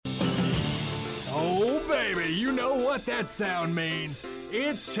baby, you know what that sound means.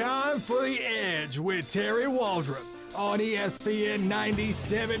 It's time for The Edge with Terry Waldrop on ESPN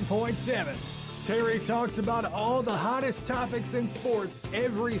 97.7. Terry talks about all the hottest topics in sports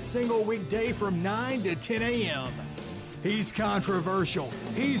every single weekday from 9 to 10 a.m. He's controversial,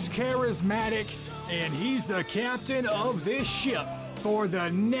 he's charismatic, and he's the captain of this ship for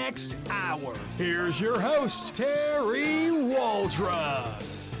the next hour. Here's your host, Terry Waldrop.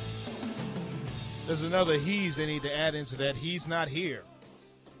 There's another he's they need to add into that. He's not here.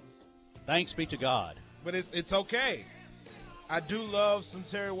 Thanks be to God. But it's okay. I do love some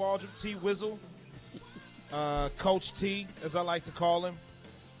Terry Waldrop, T Wizzle, Coach T, as I like to call him.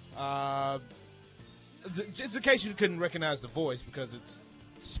 Just in case you couldn't recognize the voice because it's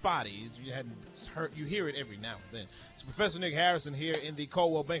spotty. You hadn't heard, you hear it every now and then. It's Professor Nick Harrison here in the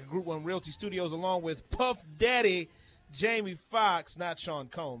Coldwell Banker Group 1 Realty Studios along with Puff Daddy Jamie Foxx, not Sean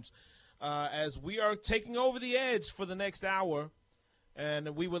Combs, as we are taking over the edge for the next hour.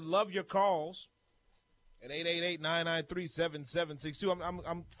 And we would love your calls at 888-993-7762.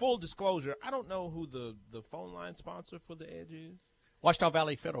 I'm full disclosure. I don't know who the phone line sponsor for the edge is. Ouachita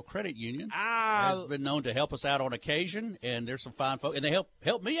Valley Federal Credit Union has been known to help us out on occasion, and there's some fine folks, and they help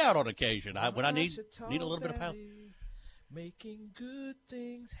me out on occasion when I need a little bit of help. Making good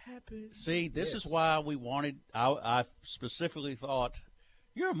things happen. See, this is why we wanted. I specifically thought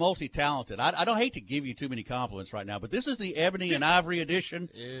you're multi-talented. I don't hate to give you too many compliments right now, but this is the ebony and ivory edition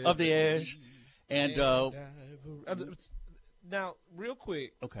of the Edge, and now real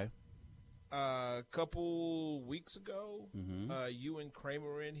quick. Okay. A couple weeks ago, you and Kramer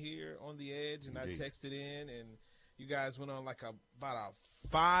were in here on the Edge, and Indeed. I texted in, and you guys went on like about a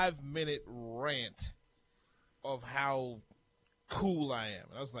 5-minute rant of how cool I am.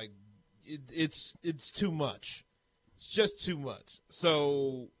 And I was like, it's too much. It's just too much.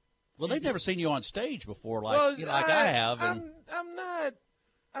 So, well, they've never seen you on stage before, like I have. And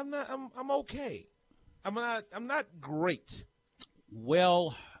I'm okay. I'm not great.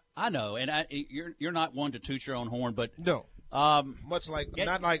 Well, I know, and you're not one to toot your own horn, but no. Much like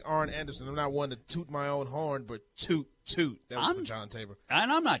not like Arn Anderson, I'm not one to toot my own horn, but toot. That was from John Tabor.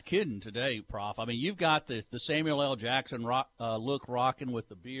 And I'm not kidding today, Prof. I mean, you've got the Samuel L. Jackson look rocking with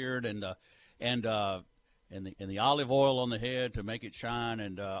the beard and the olive oil on the head to make it shine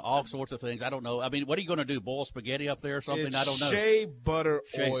and all sorts of things. I don't know. I mean, what are you going to do? Boil spaghetti up there or something? I don't know. Shea butter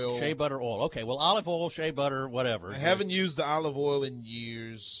oil. Shea butter oil. Okay. Well, olive oil, shea butter, whatever. I haven't used the olive oil in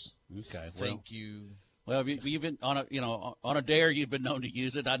years. Okay. Thank you. Well, you've been on a dare. You've been known to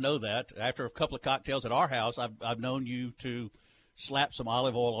use it. I know that. After a couple of cocktails at our house, I've known you to slap some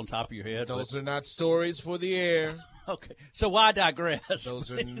olive oil on top of your head. Those are not stories for the air. Okay. So why digress? Those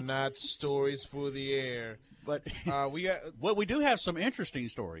are not stories for the air. But we do have some interesting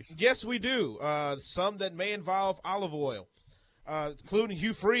stories. Yes, we do. Some that may involve olive oil, including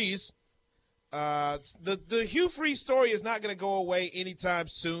Hugh Freeze. The Hugh Freeze story is not going to go away anytime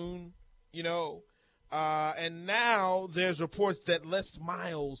soon, you know. And now there's reports that Les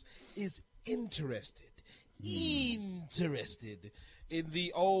Miles is interested in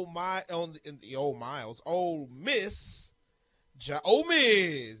the Ole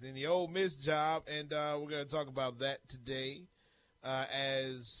Miss job, and we're going to talk about that today.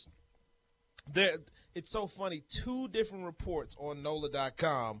 As there, it's so funny. 2 different reports on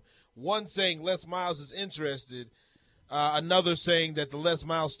NOLA.com. One saying Les Miles is interested. Another saying that the Les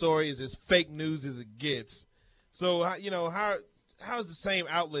Miles story is as fake news as it gets. So, how is the same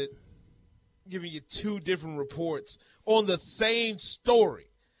outlet giving you 2 different reports on the same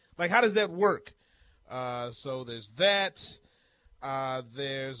story? Like, how does that work? So there's that.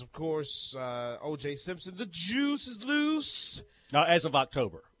 There's, of course, O.J. Simpson. The juice is loose. As of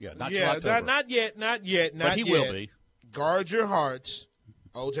October. Yeah, not October. Not yet. But he will be. Guard your hearts.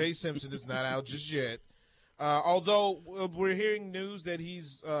 O.J. Simpson is not out just yet. Although we're hearing news that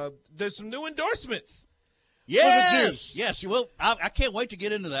there's some new endorsements. Yes. For the juice. Yes. Well, I can't wait to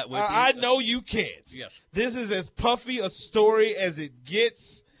get into that with you. I know you can't. Yes. This is as puffy a story as it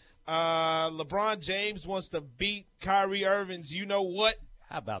gets. LeBron James wants to beat Kyrie Irving's. You know what?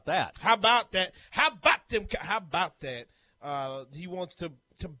 How about that? How about that? He wants to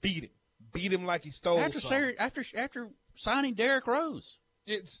beat him. Beat him like he stole something. After signing Derrick Rose.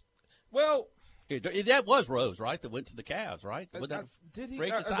 That was Rose, right? That went to the Cavs, right? Did he?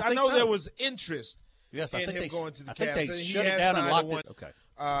 I know so. there was interest. Yes, in him going to the Cavs. I think they shut it down and locked it. Okay.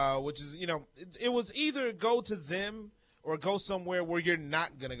 Which is, it was either go to them or go somewhere where you're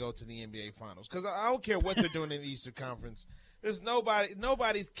not going to go to the NBA Finals. Because I don't care what they're doing in the Eastern Conference. There's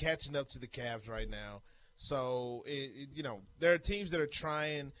nobody's catching up to the Cavs right now. So, there are teams that are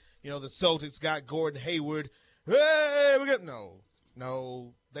trying. the Celtics got Gordon Hayward. Hey, no.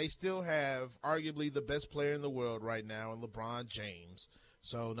 They still have arguably the best player in the world right now, in LeBron James.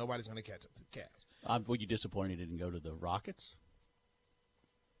 So nobody's going to catch up to the Cavs. Were you disappointed he didn't go to the Rockets?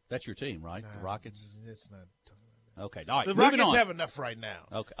 That's your team, right? The Rockets? It's not. Okay. All right. The Moving Rockets on. have enough right now.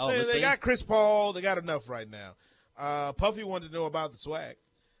 Okay. Oh, they got Chris Paul. They got enough right now. Puffy wanted to know about the swag.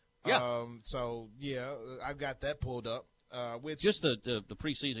 Yeah. I've got that pulled up. Which just the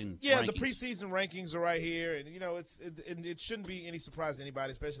preseason. Yeah, rankings. the preseason rankings are right here, and it shouldn't be any surprise to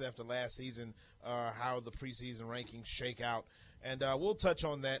anybody, especially after last season, how the preseason rankings shake out, and we'll touch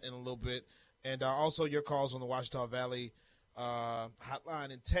on that in a little bit, and also your calls on the Washita Valley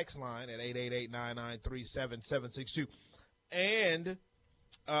hotline and text line at 888-993-7762. And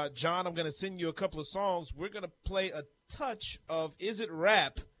John, I'm going to send you a couple of songs. We're going to play a touch of Is It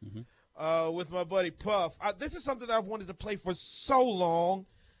Rap with my buddy Puff. This is something I've wanted to play for so long.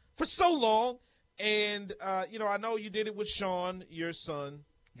 And, I know you did it with Sean, your son,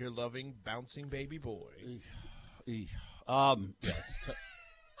 your loving, bouncing baby boy.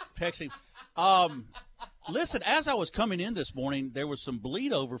 Texting. Listen, as I was coming in this morning, there was some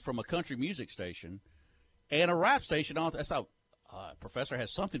bleed over from a country music station and a rap station. I thought, Professor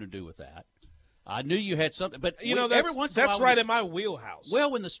has something to do with that. I knew you had something, but every once in a while, that's right in my wheelhouse.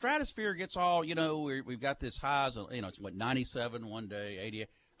 Well, when the stratosphere gets all, we've got this highs, it's 97 one day, 88.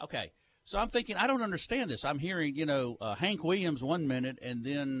 Okay, so I'm thinking, I don't understand this. I'm hearing, Hank Williams 1 minute and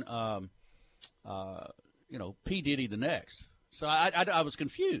then, P. Diddy the next. So I was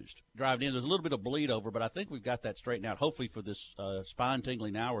confused driving in. There's a little bit of bleed over, but I think we've got that straightened out, hopefully for this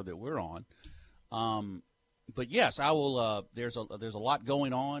spine-tingling hour that we're on. But, yes, I will there's a lot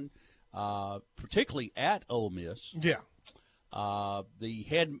going on, particularly at Ole Miss. Yeah. The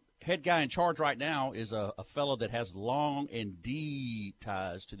head guy in charge right now is a fellow that has long and deep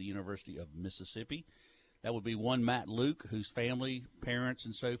ties to the University of Mississippi. That would be one Matt Luke, whose family, parents,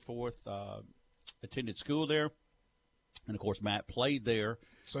 and so forth attended school there. And, of course, Matt played there.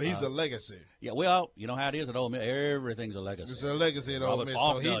 So he's a legacy. Yeah, well, you know how it is at Ole Miss. Everything's a legacy. It's a legacy at Ole Miss.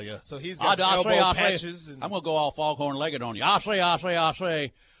 So he's got I'll elbow patches. I'm going to go all foghorn-legged on you. I say.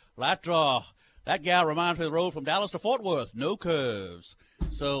 That guy reminds me of the road from Dallas to Fort Worth. No curves.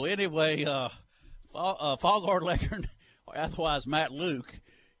 So, anyway, foghorn-legged, or otherwise Matt Luke,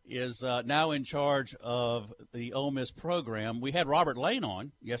 is now in charge of the Ole Miss program. We had Robert Lane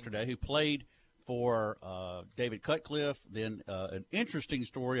on yesterday, who played for David Cutcliffe, then an interesting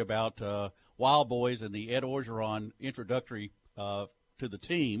story about Wild Boys and the Ed Orgeron introductory to the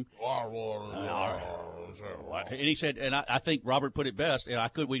team. And he said, and I think Robert put it best, and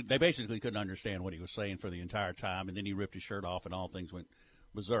they basically couldn't understand what he was saying for the entire time, and then he ripped his shirt off and all things went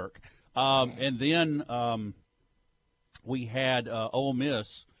berserk. And then we had Ole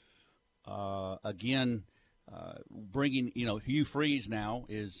Miss again bringing, Hugh Freeze now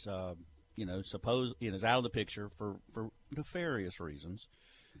is is out of the picture for nefarious reasons.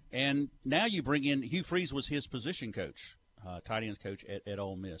 And now you bring in, Hugh Freeze was his position coach, tight ends coach at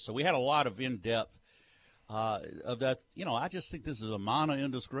Ole Miss. So we had a lot of in-depth of that. I just think this is a minor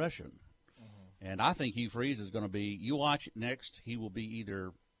indiscretion. Mm-hmm. And I think Hugh Freeze is going to be, you watch it next, he will be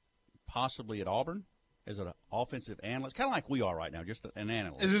either possibly at Auburn as an offensive analyst, kind of like we are right now, just an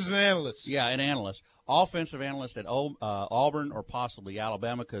analyst. It's just an analyst. Yeah, an analyst. Offensive analyst at Auburn or possibly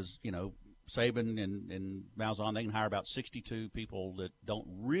Alabama because, Saban and Malzahn, they can hire about 62 people that don't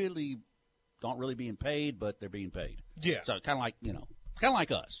really being paid, but they're being paid. Yeah. So kind of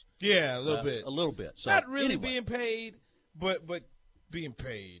like us. Yeah, a little bit. A little bit. So not really anyway. being paid, but being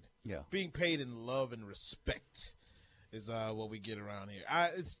paid. Yeah. Being paid in love and respect is what we get around here.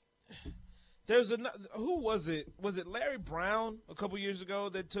 Who was it? Was it Larry Brown a couple years ago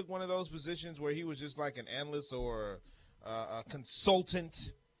that took one of those positions where he was just like an analyst or a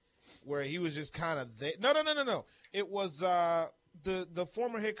consultant, where he was just kind of there? No. It was the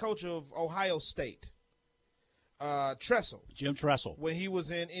former head coach of Ohio State, Tressel. Jim Tressel. When he was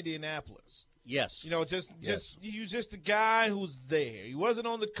in Indianapolis. Yes. He was just a guy who's there. He wasn't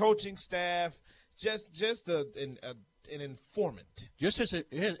on the coaching staff. Just an informant. Just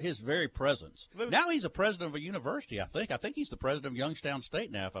his very presence. Now he's a president of a university, I think. I think he's the president of Youngstown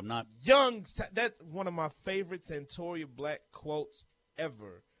State now, if I'm not. That's one of my favorite Santoria Black quotes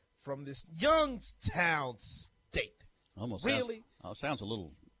ever from this Youngstown State. Almost really? Sounds a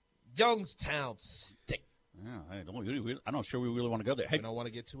little. Youngstown State. Yeah, I'm not sure we really want to go there. Hey, I don't want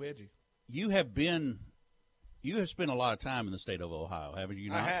to get too edgy. You have spent a lot of time in the state of Ohio, haven't you?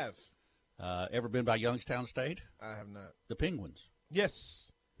 Not? I have. Ever been by Youngstown State? I have not. The Penguins?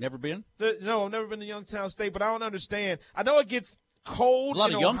 Yes. Never been? No, I've never been to Youngstown State, but I don't understand. I know it gets cold A lot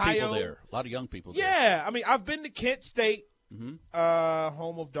in of young Ohio. people there. A lot of young people there. Yeah, I mean, I've been to Kent State, Mm-hmm.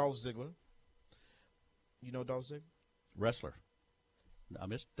 home of Dolph Ziggler. You know Dolph Ziggler? Wrestler.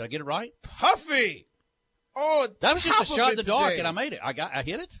 Did I get it right? Puffy. Oh, That was just a top of shot it in the dark, today. and I made it. I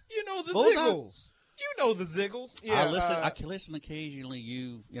hit it. You know the Bullseye? Ziggles. You know the Ziggles. Yeah, I listen. I can listen occasionally.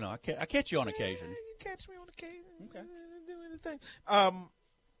 You know, I catch you on occasion. You catch me on occasion. Okay. Do anything.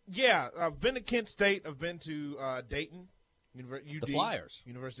 Yeah, I've been to Kent State. I've been to Dayton, UD, The Flyers.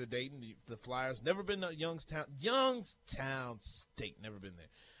 University of Dayton. The Flyers. Never been to Youngstown State. Never been there.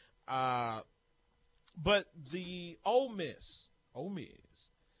 But the Ole Miss,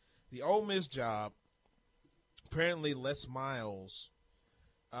 the Ole Miss job. Apparently, Les Miles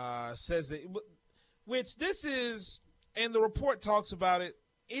says that, which this is, and the report talks about it.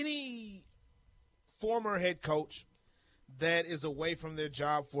 Any former head coach that is away from their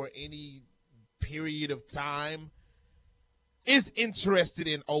job for any period of time is interested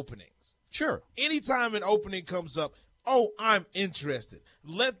in openings. Sure. Anytime an opening comes up, I'm interested.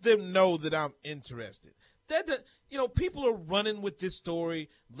 Let them know that I'm interested. People are running with this story.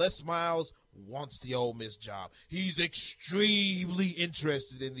 Les Miles wants the Ole Miss job. He's extremely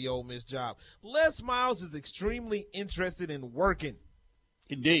interested in the Ole Miss job. Les Miles is extremely interested in working.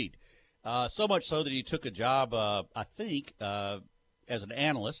 Indeed. So much so that he took a job, I think, as an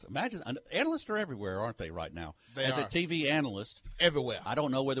analyst. Imagine, analysts are everywhere, aren't they, right now? They as are. a TV analyst. Everywhere. I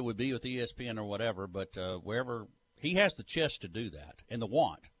don't know whether it would be with ESPN or whatever, but wherever he has the chest to do that and the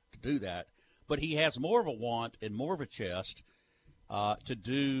want to do that. But he has more of a want and more of a chest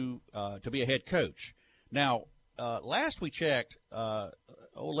to be a head coach. Now, last we checked, old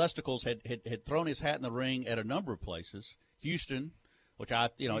Lesticles had thrown his hat in the ring at a number of places. Houston, which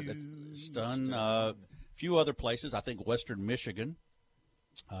it's done. A few other places. I think Western Michigan,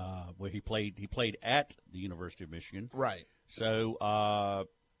 where he played at the University of Michigan. Right. So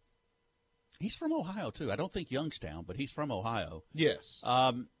he's from Ohio too. I don't think Youngstown, but he's from Ohio. Yes.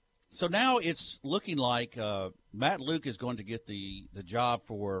 So now it's looking like Matt Luke is going to get the job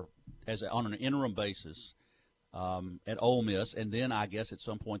on an interim basis at Ole Miss, and then I guess at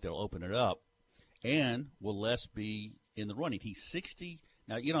some point they'll open it up. And will Les be in the running? He's 60.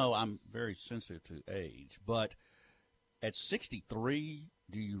 Now, I'm very sensitive to age, but at 63,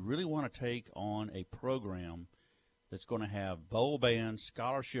 do you really want to take on a program that's going to have bowl bans,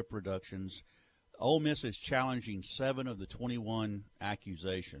 scholarship reductions? Ole Miss is challenging 7 of the 21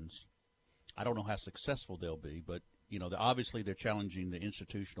 accusations. I don't know how successful they'll be, but obviously they're challenging the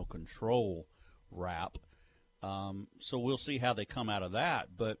institutional control rap. So we'll see how they come out of that.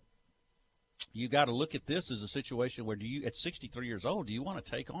 But you got to look at this as a situation where at 63 years old, do you want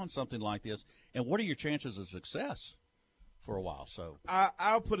to take on something like this? And what are your chances of success for a while? So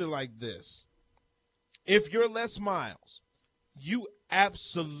I'll put it like this: if you're Les Miles, you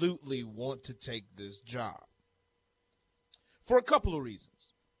absolutely want to take this job for a couple of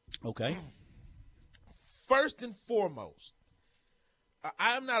reasons. Okay. First and foremost,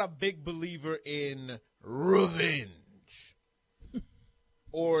 I'm not a big believer in revenge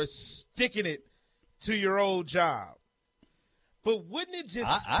or sticking it to your old job. But wouldn't it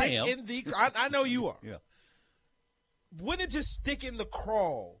just stick in the – I know you are. Yeah. Wouldn't it just stick in the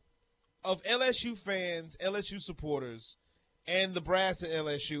crawl of LSU fans, LSU supporters, and the brass at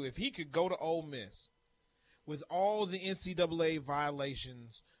LSU if he could go to Ole Miss with all the NCAA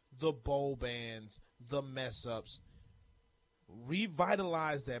violations, the bowl bans, the mess-ups,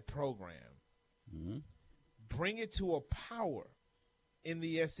 revitalize that program, bring it to a power in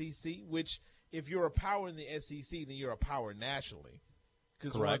the SEC, which if you're a power in the SEC, then you're a power nationally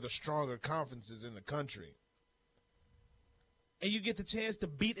because one of the stronger conferences in the country. And you get the chance to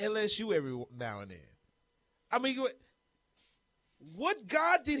beat LSU every now and then. I mean, what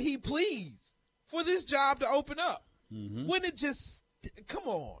God did he please for this job to open up? Mm-hmm. Wouldn't it just – come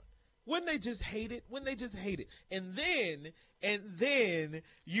on. Wouldn't they just hate it? Wouldn't they just hate it? And then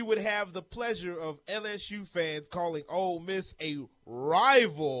you would have the pleasure of LSU fans calling Ole Miss a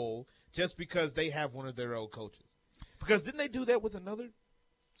rival just because they have one of their old coaches. Because didn't they do that with another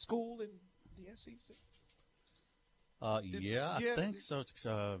school in the SEC? I think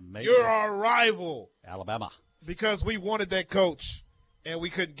so. Maybe You're our rival. Alabama. Because we wanted that coach, and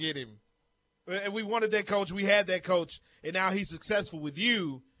we couldn't get him. And we wanted that coach. We had that coach, and now he's successful with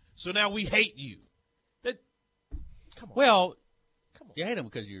you, so now we hate you. Come on. Well, come on. You hate him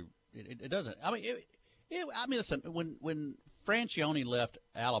because it doesn't. I mean, listen, when Francione left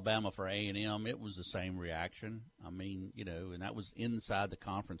Alabama for A&M, it was the same reaction. I mean, and that was inside the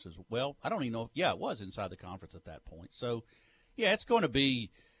conference as well. I don't even know. Yeah, it was inside the conference at that point. So, yeah, it's going to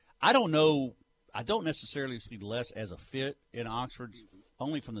be – I don't know. I don't necessarily see Les as a fit in Oxford,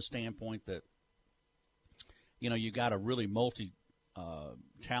 only from the standpoint that, you got a really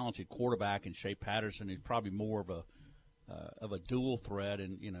talented quarterback in Shea Patterson, who's probably more of a dual threat,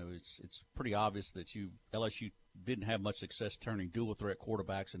 and it's pretty obvious that LSU didn't have much success turning dual threat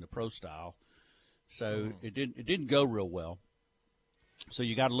quarterbacks into pro style, so it didn't go real well. So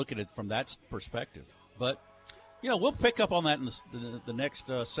you got to look at it from that perspective. But we'll pick up on that in the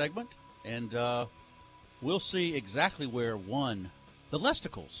next segment, and we'll see exactly where the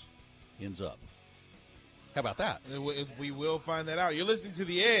Lesticles ends up. How about that? We will find that out. You're listening to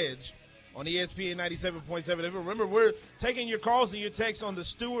The Edge on ESPN 97.7. Remember, we're taking your calls and your texts on the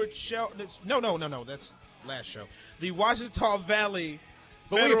Stewart Shell. No, that's last show. The Washita Valley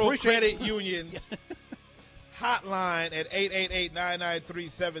Federal Credit Union hotline at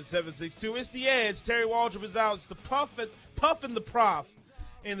 888-993-7762. It's The Edge. Terry Waldrop is out. It's the Puff and the Prof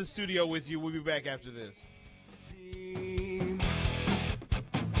in the studio with you. We'll be back after this.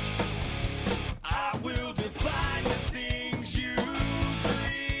 I will define the things you dream.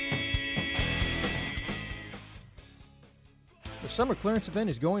 The summer clearance event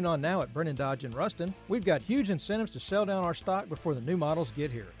is going on now at Brennan Dodge in Ruston. We've got huge incentives to sell down our stock before the new models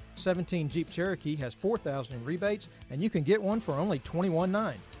get here. 17 Jeep Cherokee has $4,000 in rebates, and you can get one for only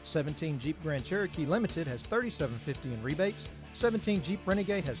 $21,900. 17 Jeep Grand Cherokee Limited has $3,750 in rebates. 17 Jeep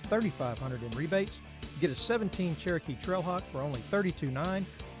Renegade has $3,500 in rebates. Get a 17 Cherokee Trailhawk for only $32,900,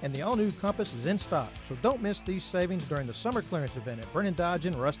 and the all-new Compass is in stock. So don't miss these savings during the summer clearance event at Brennan Dodge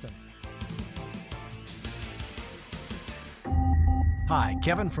in Ruston. Hi,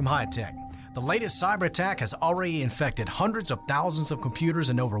 Kevin from High Tech. The latest cyber attack has already infected hundreds of thousands of computers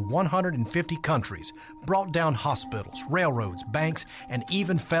in over 150 countries, brought down hospitals, railroads, banks, and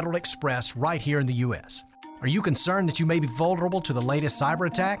even Federal Express right here in the U.S. Are you concerned that you may be vulnerable to the latest cyber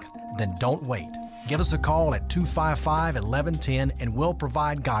attack? Then don't wait. Give us a call at 255-1110 and we'll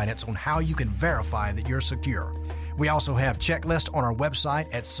provide guidance on how you can verify that you're secure. We also have checklists on our website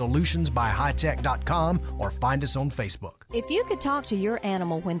at solutionsbyhightech.com or find us on Facebook. If you could talk to your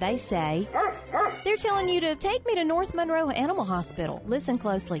animal when they say, they're telling you to take me to North Monroe Animal Hospital, listen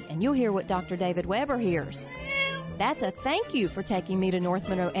closely and you'll hear what Dr. David Weber hears. That's a thank you for taking me to North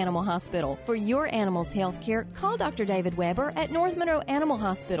Monroe Animal Hospital. For your animal's health care, call Dr. David Weber at North Monroe Animal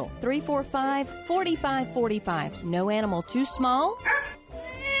Hospital, 345-4545. No animal too small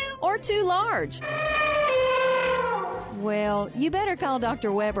or too large. Well, you better call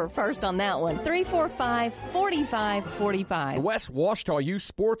Dr. Weber first on that one, 345-4545. The West Washita Youth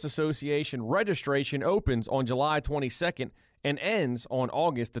Sports Association registration opens on July 22nd and ends on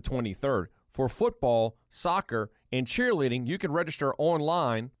August the 23rd. For football, soccer, and cheerleading, you can register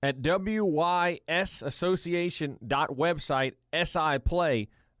online at wysassociation.website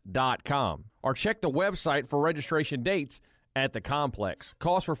siplay.com or check the website for registration dates at the complex.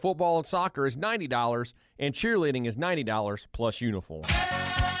 Cost for football and soccer is $90 and cheerleading is $90 plus uniform.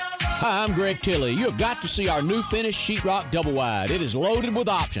 Hi, I'm Greg Tilley. You have got to see our new finished sheetrock double wide. It is loaded with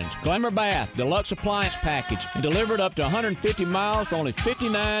options. Glamour bath, deluxe appliance package, and delivered up to 150 miles for only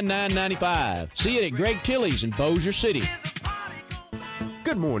 $59,995. See it at Greg Tilley's in Bossier City.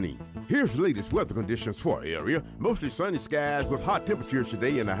 Good morning. Here's the latest weather conditions for our area. Mostly sunny skies with hot temperatures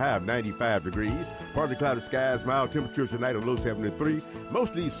today in the high of 95 degrees. Partly cloudy skies, mild temperatures tonight, a low 73.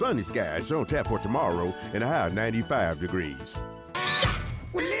 Mostly sunny skies on tap for tomorrow in the high of 95 degrees.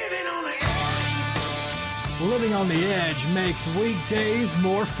 Living on the Edge makes weekdays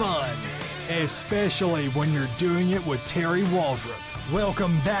more fun, especially when you're doing it with Terry Waldrop.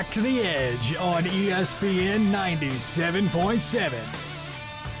 Welcome back to the Edge on ESPN 97.7.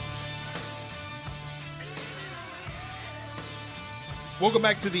 Welcome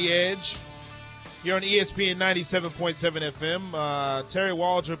back to The Edge. You're on ESPN 97.7 FM. Terry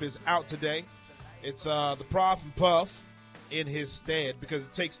Waldrop is out today. It's the Prof and Puff in his stead because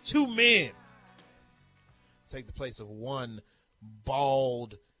it takes two men to take the place of one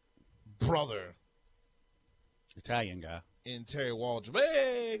bald brother. Italian guy. In Terry Waldrop.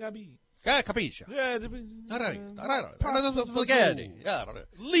 Hey, capisci. Capisci.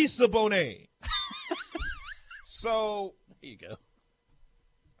 Lisa Bonet. So, there you go.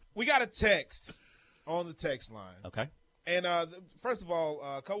 We got a text on the text line. Okay. And first of all,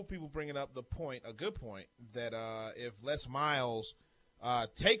 a couple people bringing up the point, a good point, that if Les Miles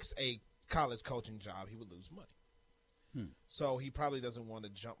takes a college coaching job, he would lose money. So he probably doesn't want to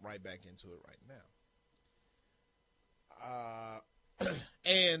jump right back into it right now.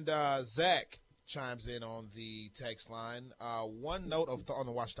 And Zach chimes in on the text line. One note on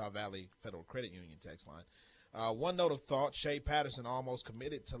the Washita Valley Federal Credit Union text line. One note of thought, Shea Patterson almost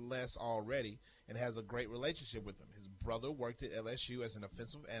committed to Les already and has a great relationship with him. His brother worked at LSU as an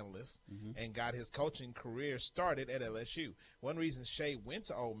offensive analyst and got his coaching career started at LSU. One reason Shea went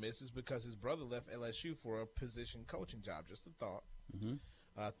to Ole Miss is because his brother left LSU for a position coaching job. Just a thought.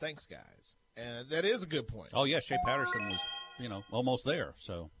 Thanks, guys. And that is a good point. Oh, yeah, Shea Patterson was, almost there.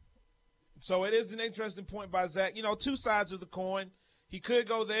 So it is an interesting point by Zach. Two sides of the coin. He could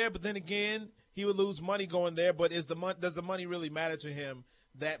go there, but then again, he would lose money going there. But does the money really matter to him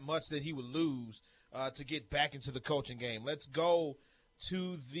that much that he would lose to get back into the coaching game? Let's go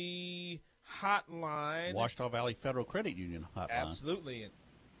to the hotline. Washita Valley Federal Credit Union hotline. Absolutely. And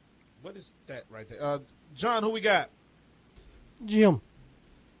what is that right there? John, who we got? Jim,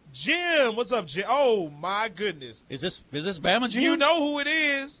 what's up, Jim? Oh my goodness! Is this Bama Jim? You know who it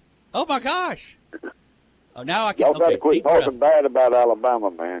is? Oh my gosh! Oh, now I can. Y'all got to quit deep talking breath. bad about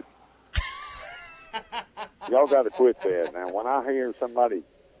Alabama, man. Y'all got to quit that now. When I hear somebody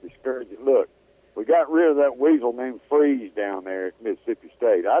discouraging, look, we got rid of that weasel named Freeze down there at Mississippi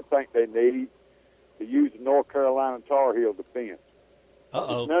State. I think they need to use the North Carolina Tar Heel defense.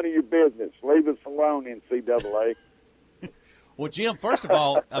 Uh-oh. It's none of your business. Leave us alone, NCAA. Well, Jim, first of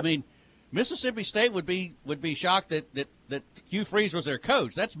all, I mean, Mississippi State would be shocked that Hugh Freeze was their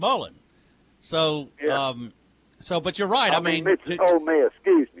coach. That's Mullen. So, Yeah. But you're right. I mean, Ole Miss,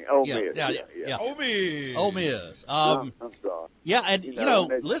 excuse me. Ole yeah, Miss. yeah. Ole Miss. Ole Miss. I'm sorry. Yeah, and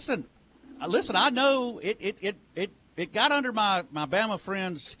listen. I know it got under my Bama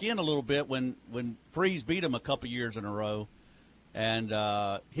friend's skin a little bit when Freeze beat him a couple years in a row, and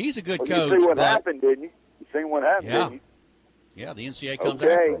he's a good coach. You see what happened, didn't you? You seen what happened, didn't you? Yeah, the NCAA comes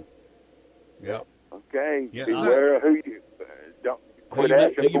after him. Yep. Okay. Yeah. Beware who you don't quit Who you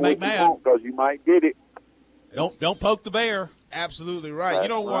asking for make what you mad. want because you might get it. Don't poke the bear. Absolutely right. You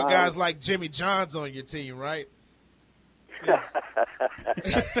don't want guys like Jimmy Johns on your team, right?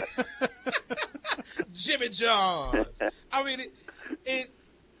 Jimmy Johns. I mean,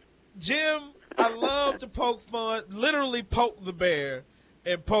 Jim, I love to poke fun, literally poke the bear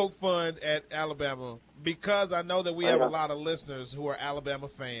and poke fun at Alabama because I know that we have a lot of listeners who are Alabama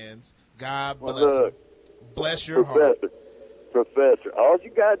fans. God bless them. Bless your heart. Professor, all you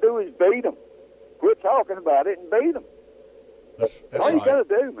got to do is beat them. Quit talking about it and beat them. That's all you right. got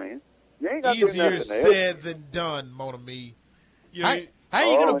to do, man. You ain't got to do Easier nothing else. said than done, Mon ami. How are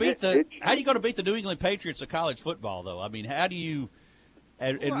you going to beat the New England Patriots of college football, though? I mean, how do you?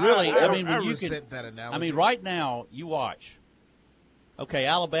 And really, when you can. That analogy. I mean, right now you watch. Okay,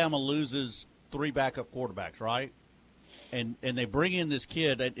 Alabama loses 3 backup quarterbacks, right? And they bring in this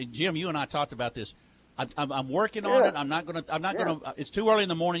kid. And Jim, you and I talked about this. I'm working on it. I'm not going to. It's too early in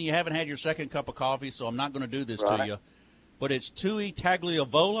the morning. You haven't had your second cup of coffee, so I'm not going to do this to you. But it's Tui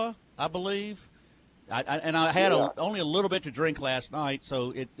Tagliavola, I believe. I had only a little bit to drink last night,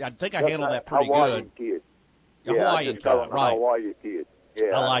 so I think I handled that pretty Hawaiian good. Kid. Hawaiian kid, right? Hawaiian kid.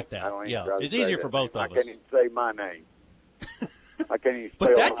 Yeah, I like that. I don't even Yeah, try to it's say easier that for both name. of I us. can't even say my name. I can't even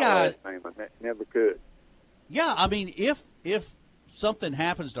But spell that my guy- last name. I never could. Yeah, I mean, if something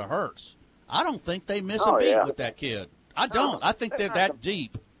happens to Hurts, I don't think they miss a beat with that kid. I don't. I think they're that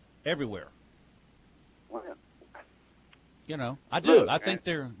deep everywhere. Well, I do. Look, I think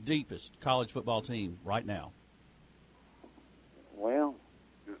they're deepest college football team right now. Well,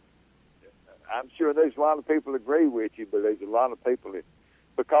 I'm sure there's a lot of people agree with you, but there's a lot of people that,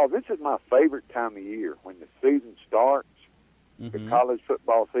 because this is my favorite time of year when the season starts, the college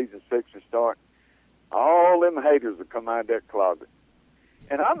football season fixing to start. All them haters will come out of that closet.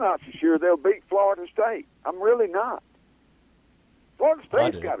 And I'm not so sure they'll beat Florida State. I'm really not. Florida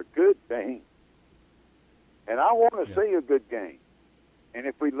State's got a good team. And I want to see a good game. And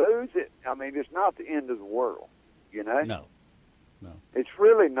if we lose it, I mean, it's not the end of the world, No. It's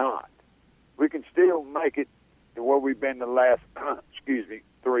really not. We can still make it to where we've been the last,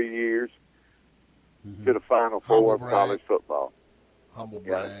 3 years to the Final Four of college football. Humble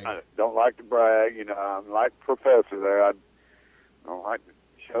brag. I don't like to brag. I'm like Professor there. I don't like to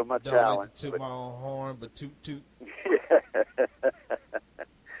show my Don't talent. like to toot my own horn, but toot.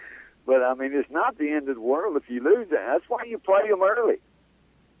 But, I mean, it's not the end of the world if you lose it. That's why you play them early.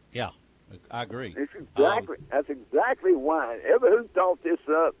 Yeah, I agree. That's exactly why. Who thought this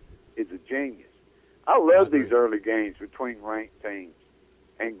up is a genius. I love these early games between ranked teams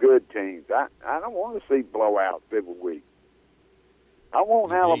and good teams. I don't want to see blowouts every week. I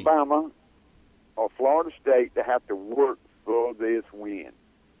want Alabama or Florida State to have to work for this win.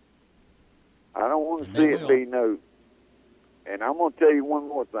 I don't want to see it be no. And I'm going to tell you one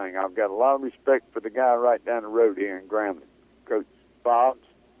more thing. I've got a lot of respect for the guy right down the road here in Grambling, Coach Bobs,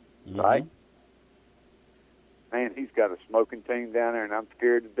 right? man, he's got a smoking team down there, and I'm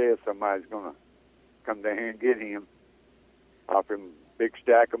scared to death somebody's going to come down here and get him. Offer him a big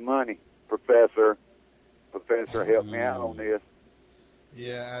stack of money. Professor, help me out on this.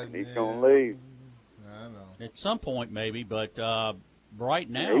 Yeah. And he's going to leave. I know. At some point, maybe, but right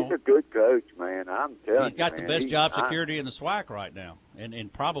now. He's a good coach, man. I'm telling you. He's got the best job security in the SWAC right now,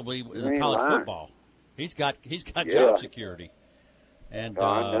 and probably in college football. He's got job security. And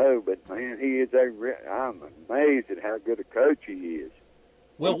I know, but man, he is I'm amazed at how good a coach he is.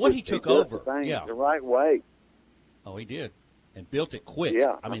 Well, what he took over, the right way. Oh, he did, and built it quick.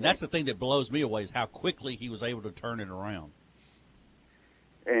 Yeah, I mean, that's the thing that blows me away is how quickly he was able to turn it around.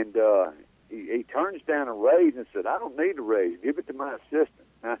 And he turns down a raise and said, "I don't need a raise. Give it to my assistant."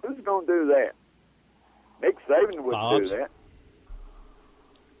 Now, who's going to do that? Nick Saban wouldn't do that.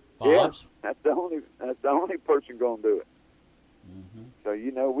 Bob's. Yeah, that's the only person going to do it. Mm-hmm. So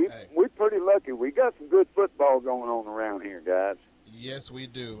we're pretty lucky. We got some good football going on around here, guys. Yes, we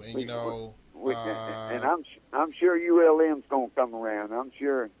do. And and I'm sure ULM's going to come around. I'm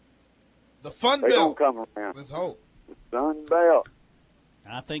sure the Fun Belt come around. Let's hope. The Sun Belt.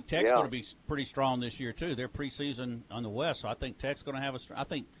 I think Tech's going to be pretty strong this year too. They're preseason on the West, so I think Tech's going to have I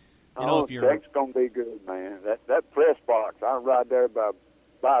think if you're Tech's going to be good, man. That press box, I ride there by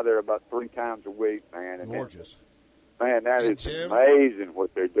there about 3 times a week, man. And gorgeous. Man, that is Jim, amazing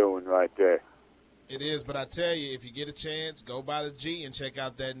what they're doing right there. It is, but I tell you, if you get a chance, go by the G and check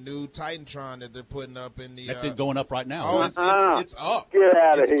out that new Titantron that they're putting up in the. That's it going up right now. Oh, it's up. Get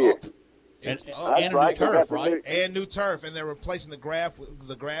out of here. It's up. And new turf, right? And new turf, and they're replacing the grass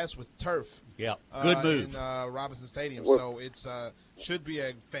with turf. Yeah, good move. In Robinson Stadium, so it's should be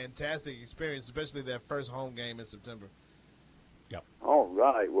a fantastic experience, especially their first home game in September. Yep. All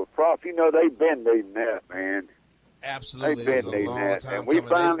right. Well, Prof, they've been needing that, man. Absolutely, they've been needing that, and we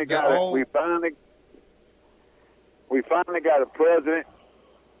finally got it. We finally got a president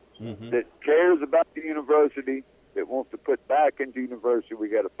that cares about the university, that wants to put back into university. We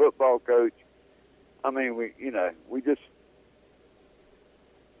got a football coach. I mean,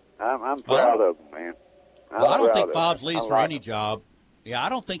 I'm proud of him, man. I don't think Fobbs leaves for any job. Yeah, I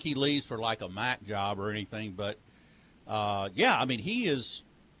don't think he leaves for like a MAC job or anything. But I mean, he is.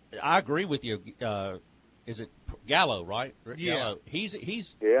 I agree with you. Is it Gallo, right? Yeah. Gallo. He's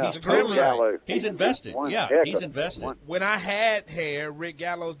Gallo. He's invested. He's invested. When I had hair, Rick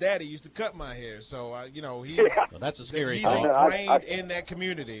Gallo's daddy used to cut my hair, so he's well, that's a scary he's thing. ingrained in that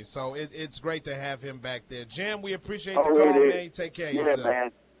community. So it's great to have him back there. Jim, we appreciate the call, man. Take care of yourself.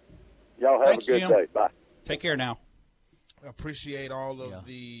 Man. Y'all have a good day. Bye. Take care now. Appreciate all of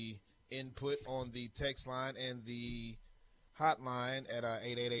the input on the text line and the hotline at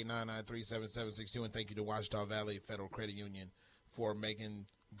 888-993-7762, and thank you to Washita Valley Federal Credit Union for making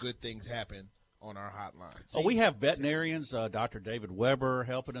good things happen on our hotline. We have veterinarians, Dr. David Weber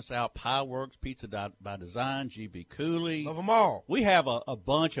helping us out, Pie Works, Pizza by Design, GB Cooley. Love them all. We have a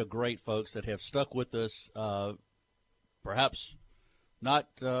bunch of great folks that have stuck with us, perhaps not,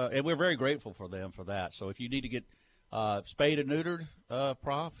 and we're very grateful for them for that. So if you need to get spayed and neutered,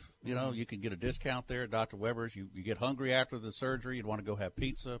 Prof, you can get a discount there at Dr. Weber's. You get hungry after the surgery, you'd want to go have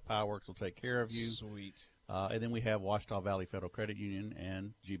pizza, Pie Works will take care of you. Sweet. And then we have Washita Valley Federal Credit Union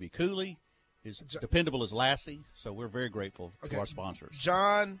and GB Cooley is dependable as Lassie, so we're very grateful to our sponsors.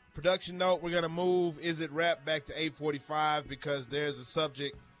 John, production note, we're going to move Is It Rap back to 8:45 because there's a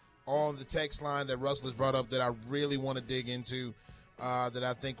subject on the text line that Russell has brought up that I really want to dig into that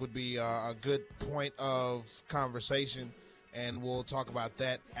I think would be a good point of conversation, and we'll talk about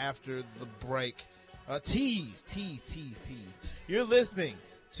that after the break. Tease. You're listening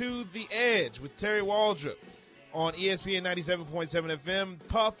to The Edge with Terry Waldrop on ESPN 97.7 FM.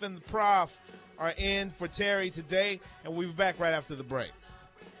 Puff and the Prof are in for Terry today, and we'll be back right after the break.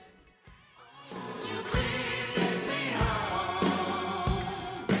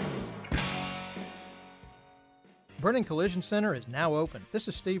 Brennan Collision Center is now open. This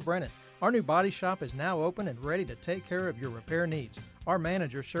is Steve Brennan. Our new body shop is now open and ready to take care of your repair needs. Our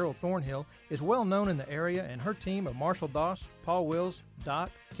manager, Cheryl Thornhill, is well known in the area, and her team of Marshall Doss, Paul Wills,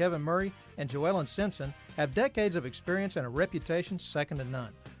 Doc, Kevin Murray, and Joellen Simpson have decades of experience and a reputation second to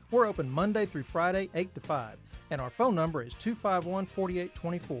none. We're open Monday through Friday, 8 to 5, and our phone number is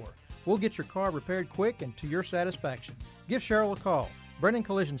 251-4824. We'll get your car repaired quick and to your satisfaction. Give Cheryl a call. Brennan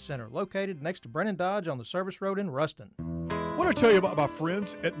Collision Center, located next to Brennan Dodge on the Service Road in Ruston. I want to tell you about my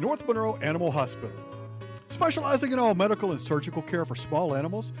friends at North Monroe Animal Hospital. Specializing in all medical and surgical care for small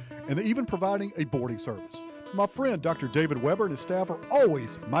animals, and even providing a boarding service. My friend Dr. David Weber and his staff are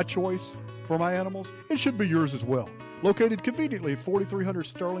always my choice for my animals. It should be yours as well. Located conveniently at 4300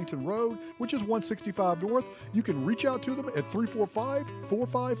 Sterlington Road, which is 165 North, you can reach out to them at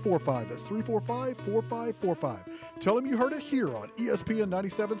 345-4545. That's 345-4545. Tell them you heard it here on ESPN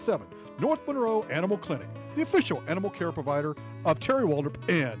 97.7, North Monroe Animal Clinic, the official animal care provider of Terry Waldrop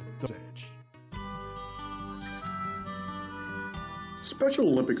and The Edge. Special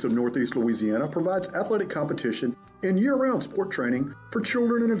Olympics of Northeast Louisiana provides athletic competition and year-round sport training for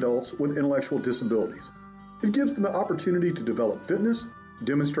children and adults with intellectual disabilities. It gives them the opportunity to develop fitness,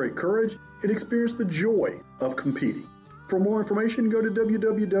 demonstrate courage, and experience the joy of competing. For more information, go to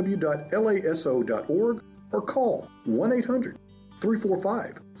www.laso.org or call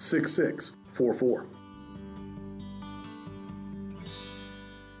 1-800-345-6644.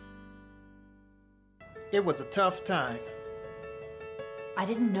 It was a tough time. I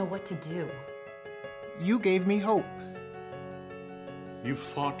didn't know what to do. You gave me hope. You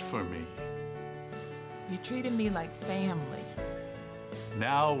fought for me. You treated me like family.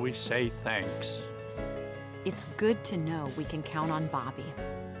 Now we say thanks. It's good to know we can count on Bobby.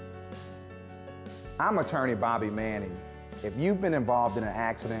 I'm attorney Bobby Manning. If you've been involved in an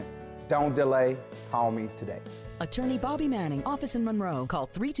accident, don't delay, call me today. Attorney Bobby Manning, office in Monroe. Call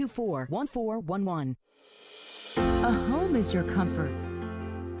 324-1411. A home is your comfort,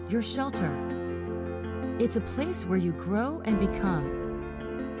 your shelter. It's a place where you grow and become.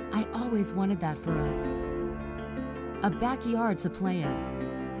 I always wanted that for us. A backyard to play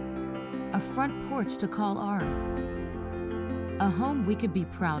in. A front porch to call ours. A home we could be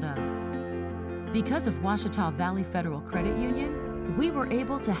proud of. Because of Ouachita Valley Federal Credit Union, we were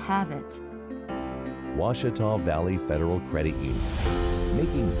able to have it. Ouachita Valley Federal Credit Union,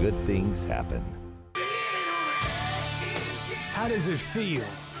 making good things happen. How does it feel?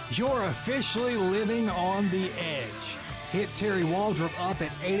 You're officially living on the edge. Hit Terry Waldrop up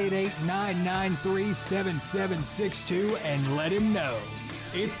at 888-993-7762 and let him know.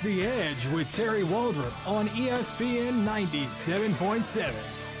 It's The Edge with Terry Waldrop on ESPN 97.7.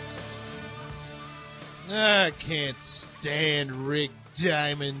 I can't stand Rick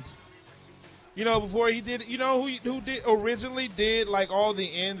Diamond. You know, before he did, you know who did originally did like all the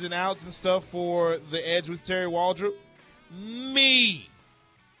ins and outs and stuff for The Edge with Terry Waldrop? Me.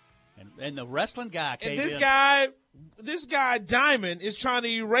 And the wrestling guy came and in. This guy Diamond is trying to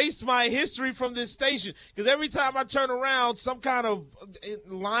erase my history from this station because every time I turn around, some kind of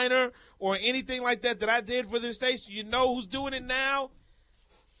liner or anything like that I did for this station, you know who's doing it now?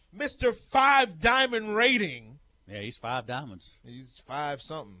 Mr. 5 Diamond Rating. Yeah, he's 5 diamonds. He's 5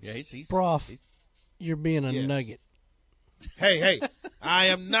 something. Yeah, he's Prof, he's, you're being a nugget. Hey, I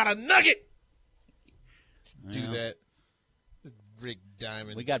am not a nugget. Do that. Rick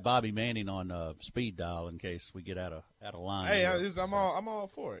Diamond. We got Bobby Manning on speed dial in case we get out of line. Hey, I'm all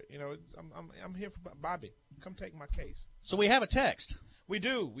for it. You know, I'm here for Bobby. Come take my case. So we have a text. We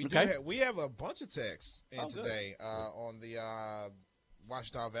do. We have a bunch of texts today on the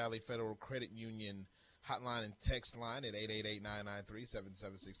Ouachita Valley Federal Credit Union hotline and text line at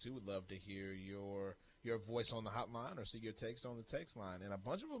 888-993-7762. We'd love to hear your voice on the hotline or see your text on the text line. And a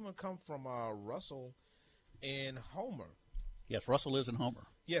bunch of them have come from Russell in Homer. Yes, Russell lives in Homer.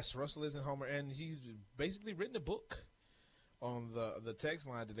 Yes, Russell is in Homer, and he's basically written a book on the text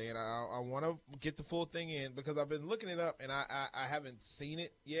line today, and I want to get the full thing in because I've been looking it up, and I haven't seen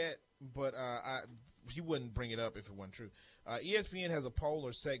it yet, but he wouldn't bring it up if it wasn't true. ESPN has a poll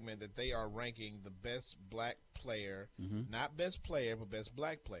or segment that they are ranking the best black player, not best player, but best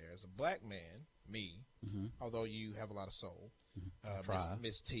black player. As a black man, me, although you have a lot of soul,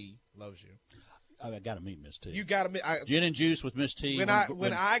 Miss T loves you. I got to meet Miss T. You got to meet Gin and Juice with Miss T. When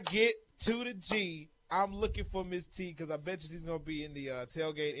I get to the G, I'm looking for Miss T because I bet you she's going to be in the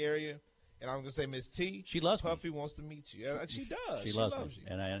tailgate area, and I'm going to say, Miss T, she loves Puffy me. wants to meet you. She does. She loves me,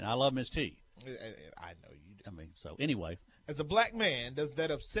 and I love Miss T. I know you do. I mean, so anyway. As a black man, does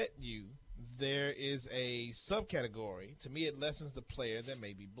that upset you? There is a subcategory. To me, it lessens the player that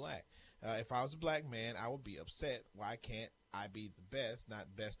may be black. If I was a black man, I would be upset. Why can't I be the best,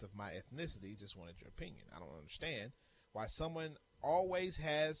 not best of my ethnicity? Just wanted your opinion. I don't understand why someone always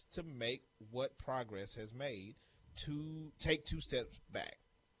has to make what progress has made to take 2 steps back.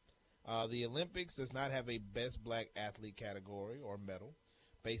 The Olympics does not have a best black athlete category or medal.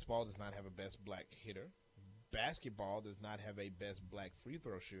 Baseball does not have a best black hitter. Basketball does not have a best black free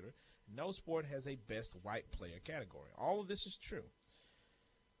throw shooter. No sport has a best white player category. All of this is true.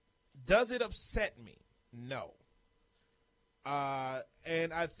 Does it upset me? No.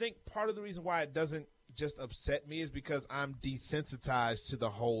 And I think part of the reason why it doesn't just upset me is because I'm desensitized to the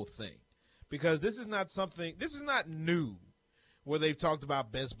whole thing. Because this is not new where they've talked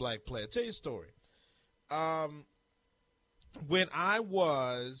about best black player. I'll tell you a story. when I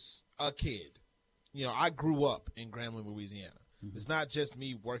was a kid, I grew up in Grambling, Louisiana. Mm-hmm. It's not just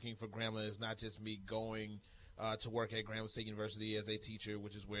me working for Grambling. It's not just me going to work at Grambling State University as a teacher,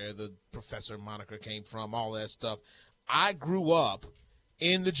 which is where the professor moniker came from, all that stuff. I grew up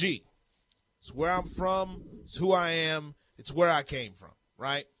in the G. It's where I'm from. It's who I am. It's where I came from,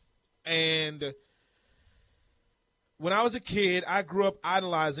 right? And when I was a kid, I grew up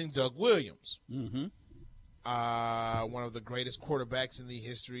idolizing Doug Williams. Mm-hmm. One of the greatest quarterbacks in the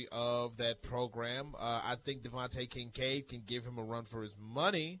history of that program. I think Devontae Kincaid can give him a run for his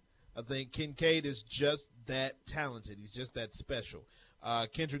money. I think Kincaid is just that talented. He's just that special.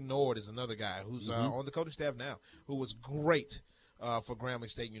 Kendrick Nord is another guy who's on the coaching staff now, who was great for Grambling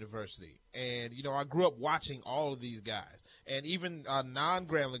State University. And, I grew up watching all of these guys. And even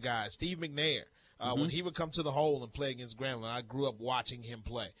non-Grambling guys, Steve McNair, when he would come to the hole and play against Grambling, I grew up watching him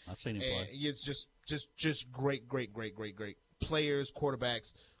play. I've seen him play. It's just great players,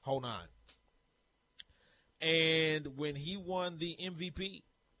 quarterbacks, whole nine. And when he won the MVP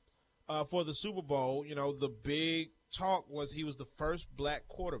for the Super Bowl, the big talk was he was the first black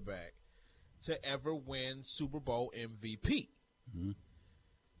quarterback to ever win Super Bowl MVP. Mm-hmm.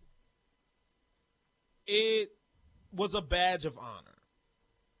 It was a badge of honor,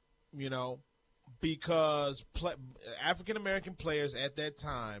 because African-American players at that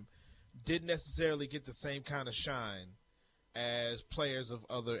time didn't necessarily get the same kind of shine as players of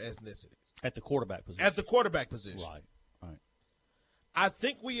other ethnicities. At the quarterback position. Right. Right. I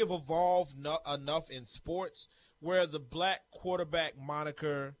think we have evolved enough in sports where the black quarterback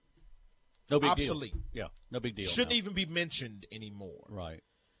moniker obsolete. Deal. Yeah, no big deal. Shouldn't even be mentioned anymore. Right.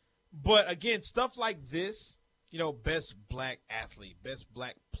 But, again, stuff like this, best black athlete, best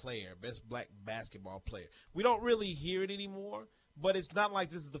black player, best black basketball player. We don't really hear it anymore, but it's not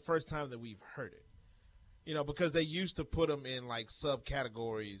like this is the first time that we've heard it. Because they used to put them in,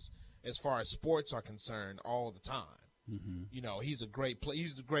 subcategories as far as sports are concerned all the time. Mm-hmm. He's a great player.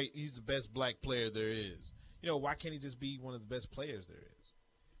 He's the best black player there is. Why can't he just be one of the best players there is?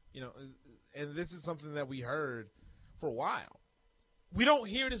 And this is something that we heard for a while. We don't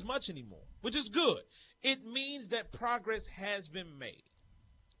hear it as much anymore, which is good. It means that progress has been made.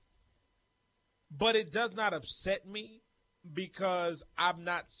 But it does not upset me because I'm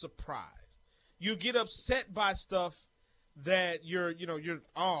not surprised. You get upset by stuff that you're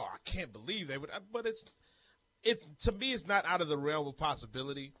I can't believe they would, but it's to me, it's not out of the realm of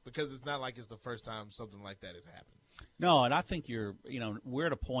possibility because it's not like it's the first time something like that has happened. No, and I think we're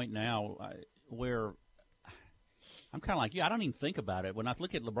at a point now where I'm kind of like you. I don't even think about it. When I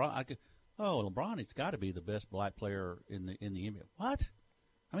look at LeBron, I go, LeBron, it's got to be the best black player in the NBA. What?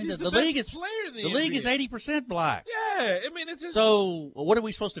 I mean, the league is league is 80% black. Yeah, I mean, it's just so. What are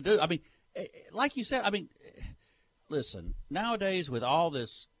we supposed to do? I mean, like you said, listen. Nowadays, with all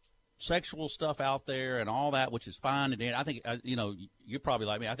this sexual stuff out there and all that, which is fine, and I think you're probably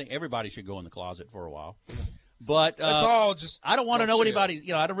like me. I think everybody should go in the closet for a while. But that's all just. I don't want to know anybody's.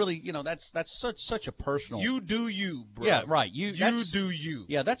 I don't really. That's such a personal. You do you, bro. Yeah, right. You do you.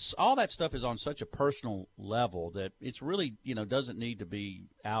 Yeah, that's all that stuff is on such a personal level that it's really doesn't need to be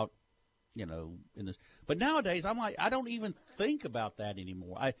out. In this. But nowadays, I'm like, I don't even think about that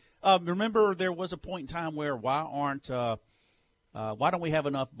anymore. I remember there was a point in time where why don't we have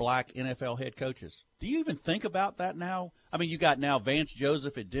enough black NFL head coaches? Do you even think about that now? I mean, you got now Vance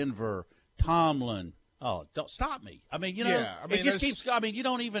Joseph at Denver, Tomlin. Oh, don't stop me. I mean, it just keeps. I mean, I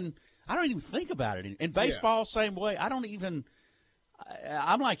don't even think about it. In baseball, same way. I don't even.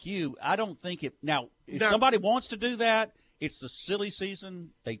 I'm like you. I don't think it. Now, if somebody wants to do that, it's the silly season.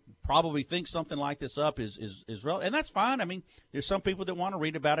 They probably think something like this up is relevant, and that's fine. I mean, there's some people that want to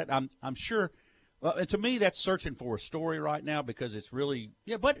read about it. I'm sure. Well, and to me, that's searching for a story right now because it's really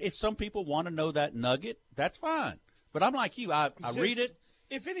But if some people want to know that nugget, that's fine. But I'm like you. I read it.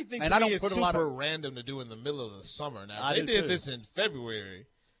 If anything, and to me, it's super random to do in the middle of the summer. Now, they did this in February.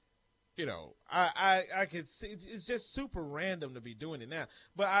 I could see it's just super random to be doing it now.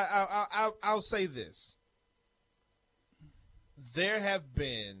 But I'll say this: there have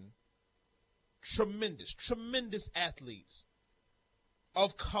been tremendous athletes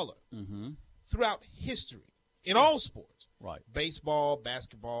of color throughout history in all sports. Right. Baseball,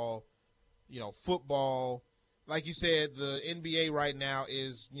 basketball, football. Like you said, the NBA right now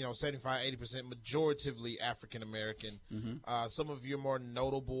is, 75, 80% majoritively African-American. Mm-hmm. Some of your more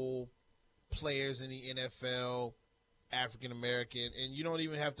notable players in the NFL, African-American. And you don't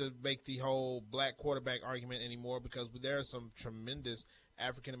even have to make the whole black quarterback argument anymore because there are some tremendous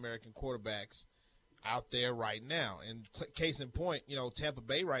African-American quarterbacks out there right now. And case in point, Tampa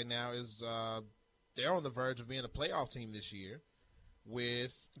Bay right now is they're on the verge of being a playoff team this year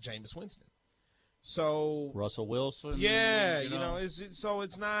with Jameis Winston. So Russell Wilson. Yeah,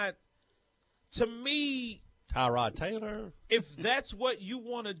 it's not, to me, Tyrod Taylor. If that's what you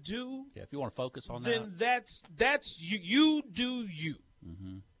want to do, if you want to focus on then that's you. You do you.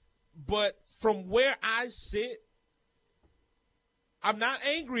 Mm-hmm. But from where I sit, I'm not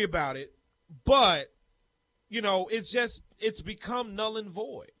angry about it, but it's become null and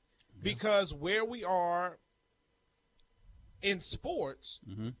void because where we are in sports,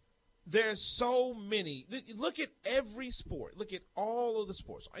 there's so many. Look at every sport. Look at all of the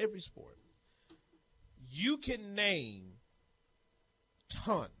sports. Every sport. You can name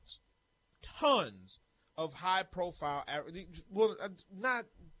tons of high-profile. Well, not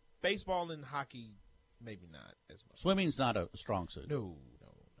baseball and hockey, maybe not as much. Swimming's not a strong suit. No.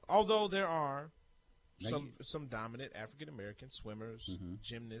 Although there are some dominant African American swimmers,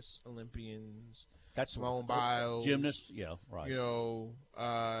 gymnasts, Olympians. That's Simone Biles. Gymnasts, yeah, right.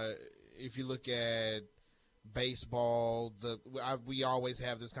 If you look at baseball, we always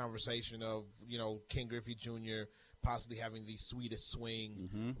have this conversation of Ken Griffey Jr. possibly having the sweetest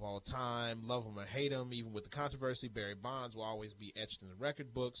swing of all time. Love him or hate him, even with the controversy, Barry Bonds will always be etched in the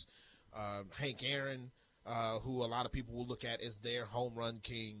record books. Hank Aaron, who a lot of people will look at as their home run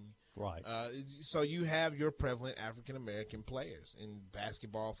king. Right. So you have your prevalent African American players in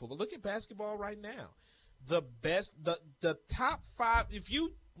basketball, football. Look at basketball right now. The best, the top 5. If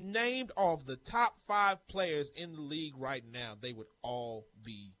you named off the top 5 players in the league right now, they would all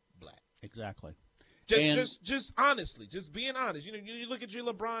be black. Exactly. Just honestly, just being honest. You look at your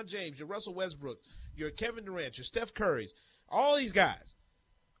LeBron James, your Russell Westbrook, your Kevin Durant, your Steph Curry's, all these guys,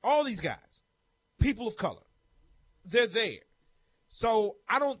 people of color, they're there. So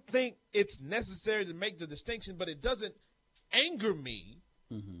I don't think it's necessary to make the distinction, but it doesn't anger me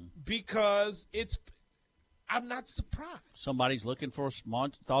because I'm not surprised. Somebody's looking for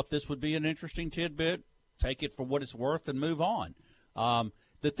thought this would be an interesting tidbit, take it for what it's worth and move on.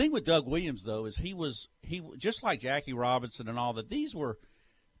 The thing with Doug Williams, though, is he just like Jackie Robinson and all that. These were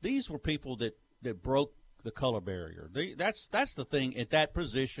people that broke the color barrier. That's the thing at that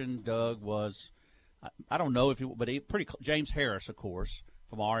position. Doug was, I don't know if he, but James Harris, of course,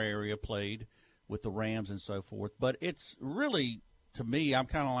 from our area, played with the Rams and so forth. But it's really, to me, I'm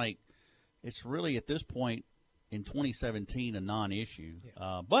kind of like, it's really at this point in 2017 a non-issue.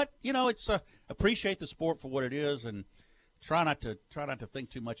 Yeah. But it's appreciate the sport for what it is and try not to think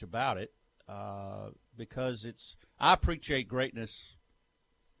too much about it because I appreciate greatness.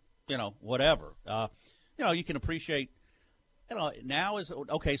 Whatever. You can appreciate. Now is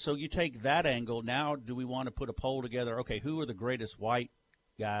okay. So you take that angle. Now, do we want to put a poll together? Okay, who are the greatest white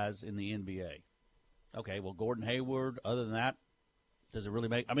guys in the NBA? Okay, well, Gordon Hayward. Other than that, does it really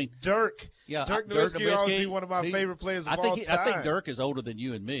make? I mean, Dirk. Yeah, Dirk Nowitzki will always be one of my favorite players of all time. I think Dirk is older than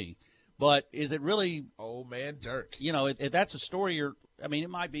you and me, but is it really? Oh man, Dirk. That's a story. It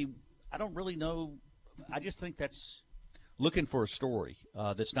might be. I don't really know. I just think that's looking for a story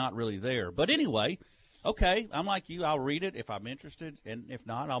that's not really there. But anyway. Okay, I'm like you. I'll read it if I'm interested, and if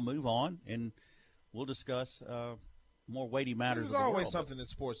not, I'll move on, and we'll discuss more weighty matters. There's always something in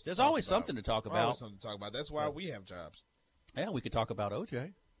sports. There's always something to talk about. Always something to talk about. That's why we have jobs. Yeah, we could talk about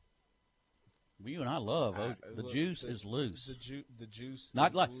OJ. You and I love OJ. The juice is loose. The juice.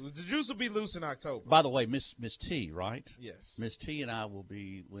 Not like the juice will be loose in October. By the way, Miss T, right? Yes. Miss T and I will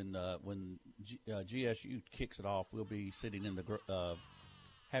be when GSU kicks it off. We'll be sitting in the.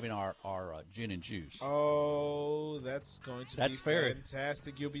 Having our gin and juice. Oh, that's going to be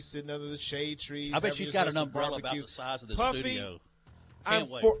fantastic. You'll be sitting under the shade trees. I bet she's got an umbrella about the size of the studio. I'm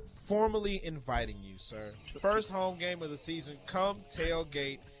formally inviting you, sir. First home game of the season. Come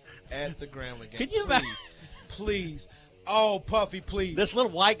tailgate at the Grambling game. Can you imagine? Please. Oh, Puffy, please. This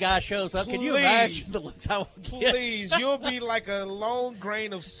little white guy shows up. Can you imagine the looks I will get? Please. You'll be like a lone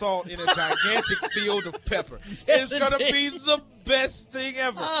grain of salt in a gigantic field of pepper. It's going to be the best thing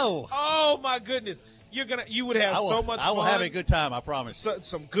ever. Oh, my goodness. You would have so much fun. I will have a good time, I promise.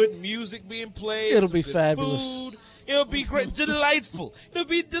 Some good music being played. It'll be fabulous. Food. It'll be great. Delightful. It'll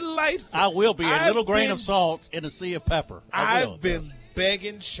be delightful. I will be a little grain of salt in a sea of pepper. I've been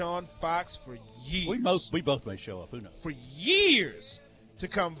begging Sean Fox for years. We both may show up. Who knows? For years to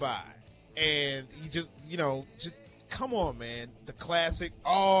come by. And he just come on, man. The classic.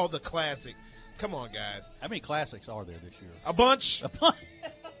 Oh, the classic. Come on, guys. How many classics are there this year? A bunch.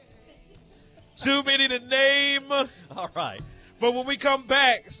 Too many to name. All right. But when we come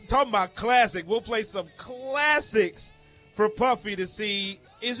back, talking about classic, we'll play some classics for Puffy to see,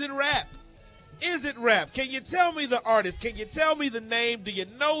 is it rap? Is It Rap? Can you tell me the artist? Can you tell me the name? Do you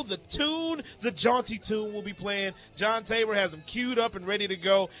know the tune? The jaunty tune we'll be playing. John Tabor has them queued up and ready to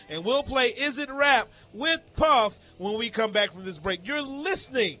go. And we'll play Is It Rap with Puff when we come back from this break. You're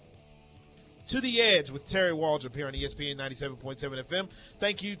listening to The Edge with Terry Waldrop here on ESPN 97.7 FM.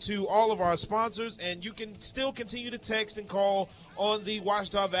 Thank you to all of our sponsors. And you can still continue to text and call on the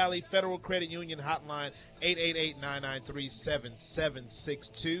Washita Valley Federal Credit Union hotline,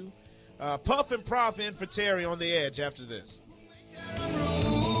 888-993-7762. Puff and Prof in for Terry on The Edge after this.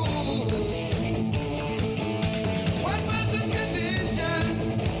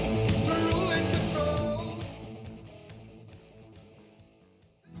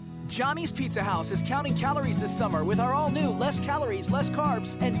 Johnny's Pizza House is counting calories this summer with our all-new less calories, less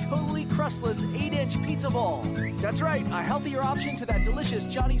carbs, and totally crustless 8-inch pizza bowl. That's right, a healthier option to that delicious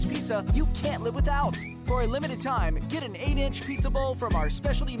Johnny's Pizza you can't live without. For a limited time, get an 8-inch pizza bowl from our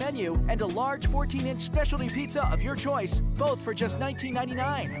specialty menu and a large 14-inch specialty pizza of your choice, both for just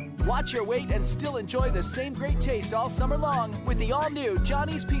 $19.99. Watch your weight and still enjoy the same great taste all summer long with the all-new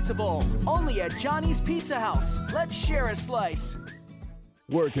Johnny's Pizza Bowl, only at Johnny's Pizza House. Let's share a slice.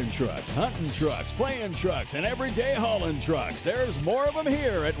 Working trucks, hunting trucks, playing trucks, and everyday hauling trucks. There's more of them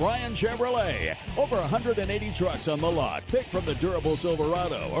here at Ryan Chevrolet. Over 180 trucks on the lot. Pick from the durable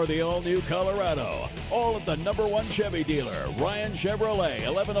Silverado or the all-new Colorado. All at the #1 Chevy dealer, Ryan Chevrolet,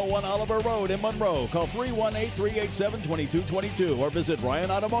 1101 Oliver Road in Monroe. Call 318-387-2222 or visit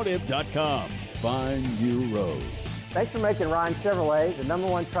RyanAutomotive.com. Find new roads. Thanks for making Ryan Chevrolet the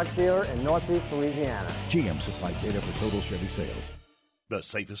 #1 truck dealer in Northeast Louisiana. GM supplies data for total Chevy sales. The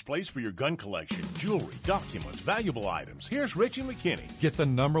safest place for your gun collection, jewelry, documents, valuable items. Here's Richie McKinney. Get the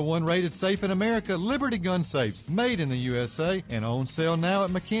 #1 rated safe in America, Liberty Gun Safes, made in the USA and on sale now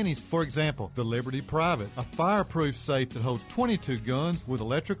at McKinney's. For example, the Liberty Private, a fireproof safe that holds 22 guns with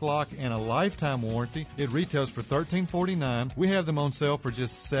electric lock and a lifetime warranty. It retails for $13.49. We have them on sale for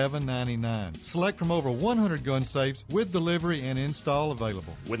just $7.99. Select from over 100 gun safes with delivery and install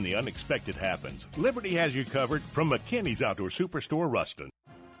available. When the unexpected happens, Liberty has you covered from McKinney's Outdoor Superstore, Ruston.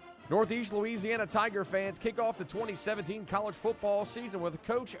 Northeast Louisiana Tiger fans kick off the 2017 college football season with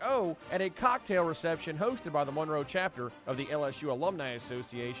Coach O at a cocktail reception hosted by the Monroe chapter of the LSU Alumni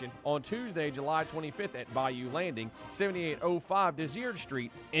Association on Tuesday, July 25th at Bayou Landing, 7805 Desert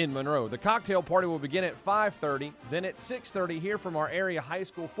Street in Monroe. The cocktail party will begin at 5:30, then at 6:30 hear from our area high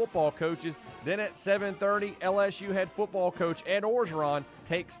school football coaches, then at 7:30 LSU head football coach Ed Orgeron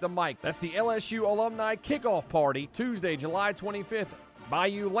takes the mic. That's the LSU Alumni Kickoff Party, Tuesday, July 25th.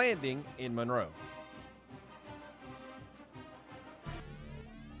 Bayou Landing in Monroe.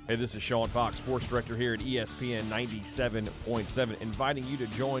 Hey, this is Sean Fox, sports director here at ESPN 97.7, inviting you to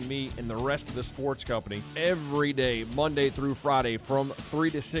join me and the rest of the sports company every day, Monday through Friday, from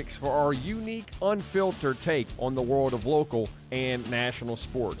 3 to 6 for our unique, unfiltered take on the world of local and national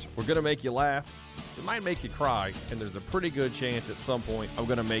sports. We're going to make you laugh. It might make you cry, and there's a pretty good chance at some point I'm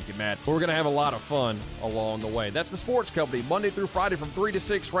going to make you mad. But we're going to have a lot of fun along the way. That's the Sports Company, Monday through Friday from 3 to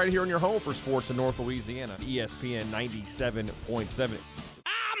 6 right here in your home for sports in North Louisiana, ESPN 97.7.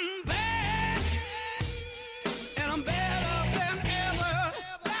 I'm back, and I'm better than ever.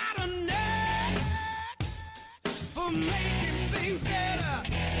 Got a knack for making things better.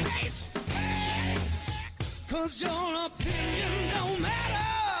 Face, face, 'cause your opinion don't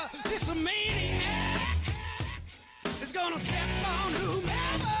matter. This a maniac is gonna step on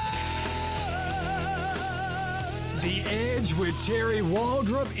whomever. The Edge with Terry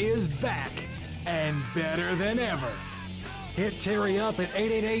Waldrop is back and better than ever. Hit Terry up at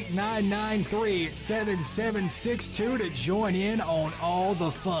 888-993-7762 to join in on all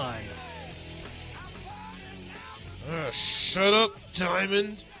the fun. Shut up,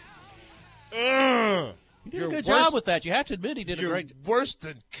 Diamond. He did a good job with that. You have to admit he did a great job. You're worse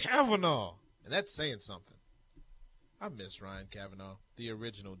than Kavanaugh. And that's saying something. I miss Ryan Kavanaugh, the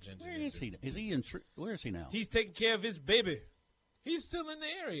original Ginger. Where is he? Is he in? Where is he now? He's taking care of his baby. He's still in the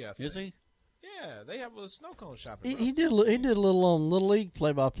area, I think. Is he? Yeah, they have a snow cone shop. He did a little on Little League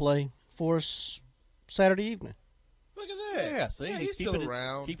play-by-play for us Saturday evening. Look at that. Yeah, see, he's still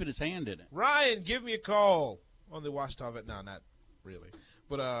around. Keeping his hand in it. Ryan, give me a call on the Washita. No, not really.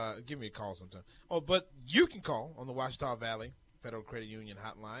 But give me a call sometime. Oh, but you can call on the Washita Valley Federal Credit Union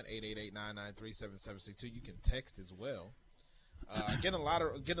hotline, 888-993-7762. You can text as well. Getting a lot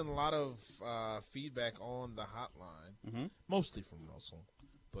of feedback on the hotline, mostly from Russell.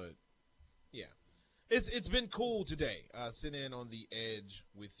 But yeah, it's been cool today. Sitting in on the Edge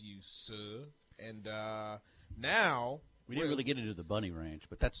with you, sir. And now we didn't really get into the Bunny Ranch,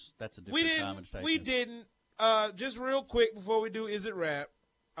 but that's a different time and station. We didn't. Just real quick before we do Is It Rap?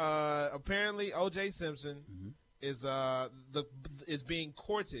 apparently O.J. Simpson is being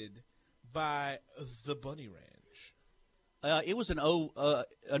courted by the Bunny Ranch. It was an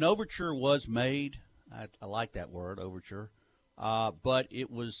overture was made. I like that word, overture. But it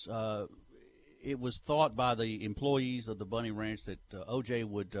was thought by the employees of the Bunny Ranch that O.J.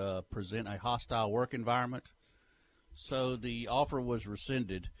 would present a hostile work environment. So the offer was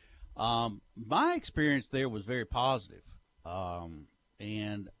rescinded. My experience there was very positive.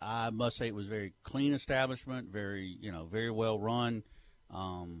 And I must say it was a very clean establishment, very well run.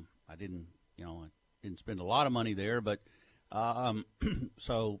 I didn't spend a lot of money there, but but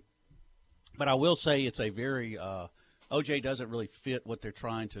I will say it's a very OJ doesn't really fit what they're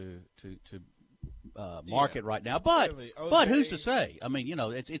trying to market right now. But Really, but OJ who's to say? I mean,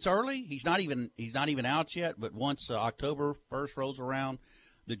 it's early. He's not even out yet. But once October 1st rolls around,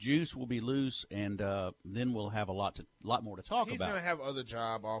 the juice will be loose, and then we'll have a lot more to talk He's about. going to have other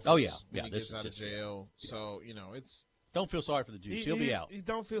job offers. Oh, yeah. when he This gets is out of just- jail. So it's. Don't feel sorry for the juice. He'll be out.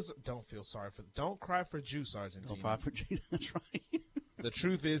 Don't feel sorry for. Don't cry for juice, Argentina. Don't cry for juice. That's right. The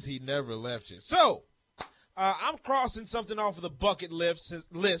truth is, he never left you. So, I'm crossing something off of the bucket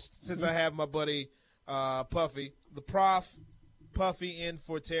list since I have my buddy Puffy, the Prof. Puffy in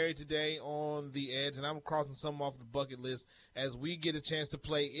for Terry today on the Edge, and I'm crossing something off the bucket list as we get a chance to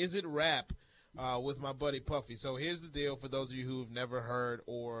play Is It Rap with my buddy Puffy. So here's the deal for those of you who've never heard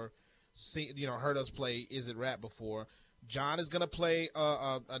or heard us play Is It Rap before. John is going to play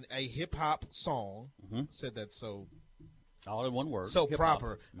a hip hop song. Said that so all in one word. So Hip-hop.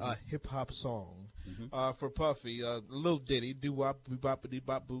 proper. Hip hop song for Puffy. A little ditty, doo wop, boo bop, dee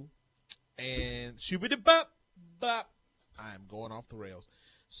bop, boo, and shoobity bop bop. I am going off the rails.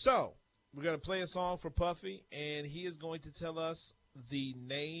 So we're going to play a song for Puffy, and he is going to tell us the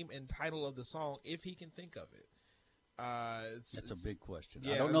name and title of the song if he can think of it. That's a big question.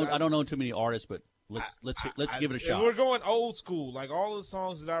 Yeah, I don't know too many artists, but let's give it a shot. We're going old school. Like all the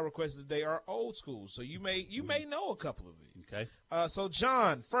songs that I requested today are old school, so you may know a couple of these. Okay. So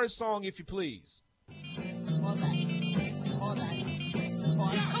John, first song, if you please.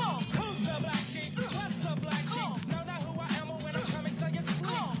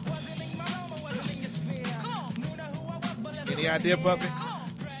 Any idea, Puppy?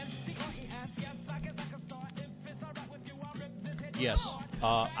 Yes.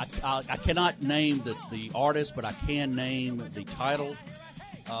 I cannot name the artist, but I can name the title.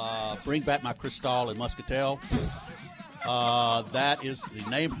 Bring Back My Cristal and Muscatel. That is the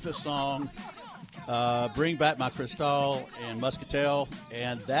name of the song. Bring Back My Cristal and Muscatel.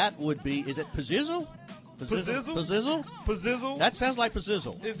 And that would be, is it Pazizzle? Pazizzle? Pazizzle? That sounds like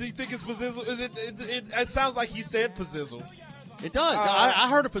Pazizzle. Do you think it's Pazizzle? It sounds like he said Pazizzle. It does. I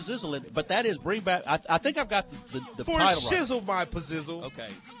heard a Pazizzle in it, but that is Bring Back. I think I've got the for title shizzle right. by Pazizzle. Okay.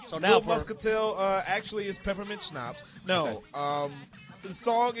 So now Lil Muscatel actually is Peppermint Schnapps. No. Okay. The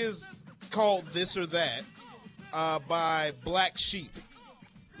song is called This or That by Black Sheep.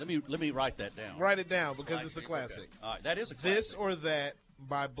 Let me write that down. Write it down because Black it's a Sheep, classic. okay. All right, that is a classic. This or That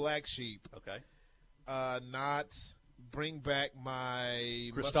by Black Sheep. Okay. Not Bring Back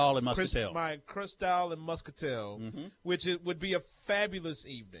My Cristal and Muscatel. My Cristal and Muscatel, which it would be a fabulous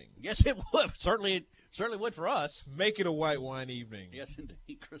evening. Yes, it would. Certainly would for us. Make it a white wine evening. Yes,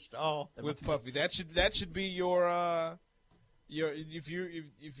 indeed, Cristal with Puffy. That should be your if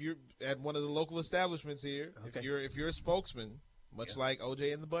you're at one of the local establishments here. Okay. If you're a spokesman, much like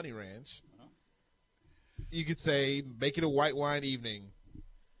OJ and the Bunny Ranch, you could say make it a white wine evening.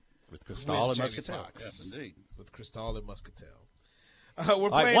 With Cristal and Jamie Muscatel. Foxx. Yes, indeed. With Cristal and Muscatel. All We're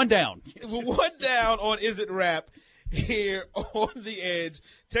playing right, one down. One down on Is It Rap here on The Edge.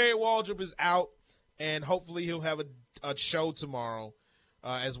 Terry Waldrop is out, and hopefully he'll have a show tomorrow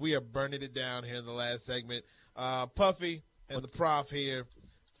as we are burning it down here in the last segment. Puffy and the Prof here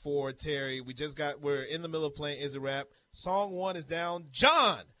for Terry. We're in the middle of playing Is It Rap. Song 1 is down.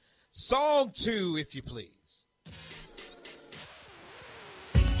 John, song 2, if you please.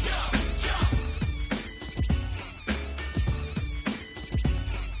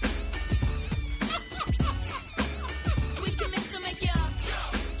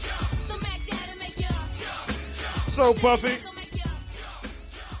 So, Puffy,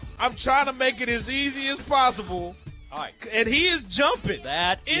 I'm trying to make it as easy as possible. All right. And he is jumping.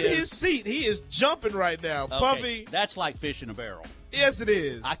 In his seat. He is jumping right now. Okay. Puffy. That's like fish in a barrel. Yes, it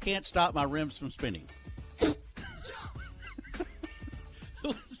is. I can't stop my rims from spinning.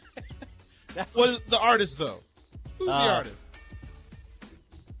 What is the artist, though? Who's the artist?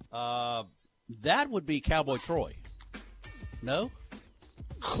 That would be Cowboy Troy. No?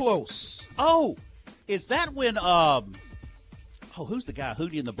 Close. Oh, is that when Oh, who's the guy?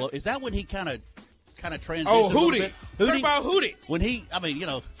 Hootie and the Blow. Is that when he kind of transitioned? Oh, a little Hootie. bit? What about Hootie? When he, I mean,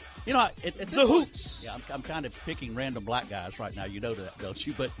 at this The point- Hoots. Yeah, I'm kind of picking random black guys right now. You know that, don't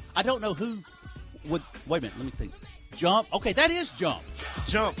you? But I don't know who would. Wait a minute. Let me think. Jump. Okay, that is Jump.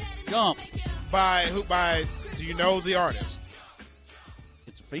 Jump. By who? By do you know the artist?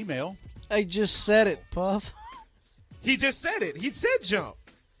 It's a female. I just said it, Puff. He just said it. He said Jump.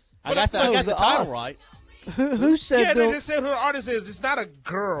 I got the title right. Who said? Yeah, they just said who the artist is. It's not a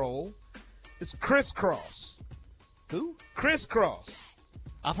girl. It's Crisscross. Who? Crisscross.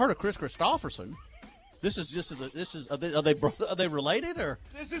 I've heard of Chris Christopherson. Are they related or?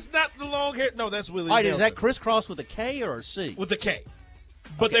 This is not the long hair. No, that's Willie. All right, is Nelson. that crisscross with a K or a C? With a K.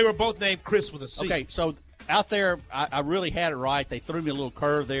 But they were both named Chris with a C. Okay, so out there, I really had it right. They threw me a little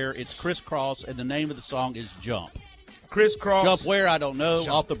curve there. It's Crisscross, and the name of the song is Jump. Crisscross. Jump where? I don't know.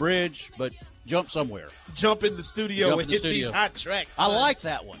 Jump. Off the bridge, but jump somewhere. Jump in the studio Jump and in the hit these studio. hot tracks. I son. like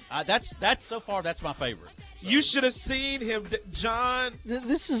that one. That's so far. That's my favorite. You should have seen him, John.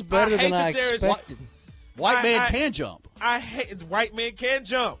 This is better than I expected. White man can jump. I hate white men can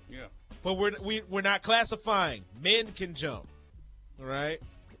jump. Yeah. But we're not classifying. Men can jump. All right?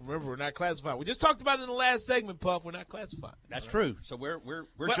 Remember, we're not classifying. We just talked about it in the last segment, Puff. We're not classifying. That's true. So we're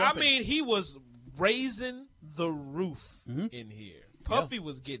But jumping. I mean, he was raising the roof in here. Puffy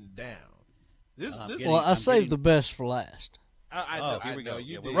was getting down. I saved the best for last. I know. Here we go.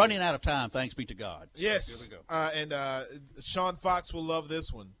 You We're did. running out of time. Thanks be to God. Yes. Here we go. And Sean Fox will love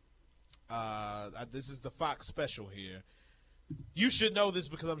this one. This is the Fox special here. You should know this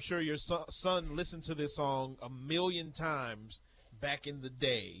because I'm sure your son listened to this song a million times back in the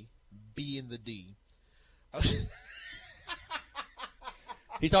day. B in the D.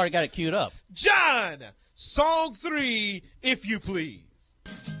 He's already got it queued up. John, song 3, if you please.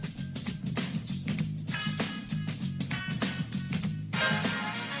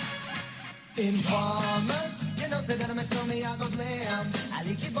 Informer, you know, say that I'm a stormy, I go blam. I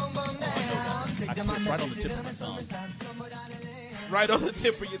like you bum bum down. Take the man Right on the tip of my tongue. Right on the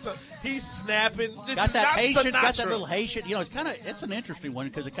tip of your tongue. He's snapping. This Got is that not Haitian, Sinatra. got that little Haitian. You know, it's an interesting one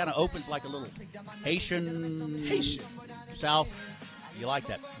because it kind of opens like a little Haitian. South. You like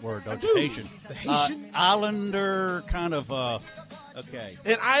that word, don't you? Haitian. The Haitian? Islander kind of. Okay.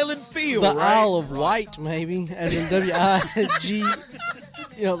 An island feel, The right? Isle of Wight, maybe, as in W-I-G.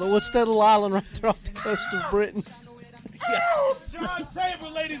 You know, what's that little island right there off the coast of Britain? John Tabor,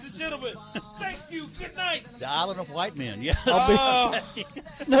 ladies and gentlemen. Thank you. Good night. The island of white men. Yes.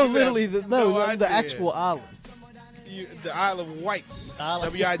 No, literally, the idea. actual island. The Isle of Wight.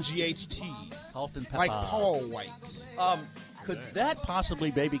 W-I-G-H-T. Salt and pepper. Like Paul White. Could that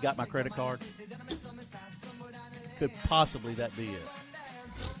possibly Baby Got My Credit Card? Could possibly that be it?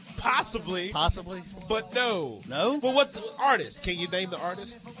 Possibly. Possibly. But no. No? But what the artist? Can you name the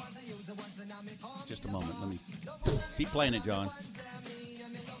artist? Just a moment. Let me keep playing it, John.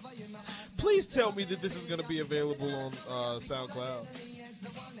 Please tell me that this is going to be available on SoundCloud.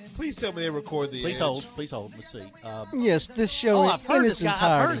 Please tell me they record the Please Edge. hold. Please hold. Let's see. Yes, this show I've heard in its this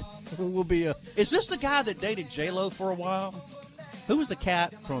guy. I've heard entirety will be a. Is this the guy that dated J-Lo for a while? Who was the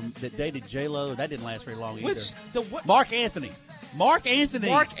cat that dated J-Lo? That didn't last very long either. What? Mark Anthony. Mark Anthony.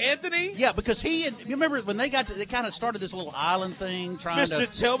 Mark Anthony? Yeah, because he and you remember when they kind of started this little island thing, trying to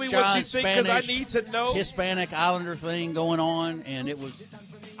Tell me what you think because I Spanish, need to know. Hispanic Islander thing going on, and it was.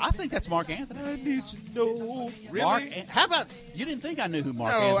 I think that's Mark Anthony. I need to know. Really? Mark, how about you didn't think I knew who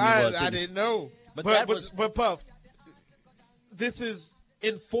Mark Anthony was? I didn't know. But Puff, this is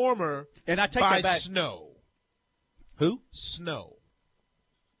Informer and I take by that back. Snow. Who? Snow.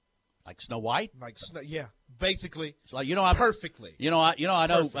 Like Snow White? Like Snow, yeah. Basically, so I perfectly. I know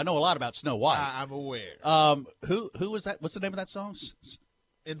a lot about Snow White. I'm aware. Who was that? What's the name of that song?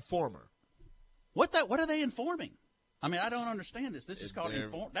 Informer. What are they informing? I mean, I don't understand this. This is called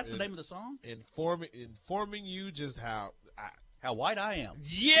Inform. That's the name of the song. Informing you just how white I am.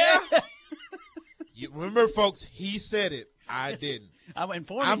 Yeah. You remember, folks? He said it. I didn't. I'm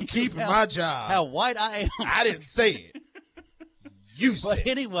informing. I'm keeping my job. How white I am. I didn't say it. You said. But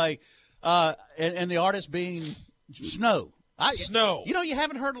anyway. And the artist being Snow. Snow. You know, you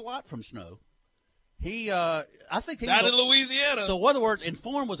haven't heard a lot from Snow. I think he's not in Louisiana. So, in other words,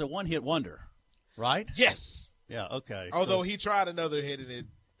 Inform was a one-hit wonder, right? Yes. Yeah. Okay. Although he tried another hit and it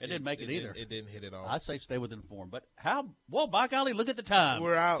didn't make it either. It didn't hit at all. I say stay with Inform. But well, by golly, look at the time.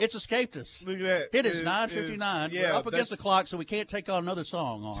 We're out. It's escaped us. Look at that. It is 9:59. Yeah, we're up against the clock, so we can't take on another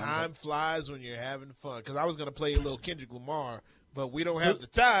song on. Time flies when you're having fun. Because I was going to play a little Kendrick Lamar, but we don't have the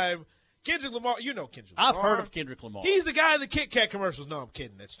time. Kendrick Lamar, you know Kendrick Lamar. I've heard of Kendrick Lamar. He's the guy in the Kit Kat commercials. No, I'm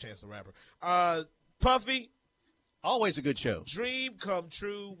kidding. That's Chance the Rapper. Puffy, Always a good show. Dream come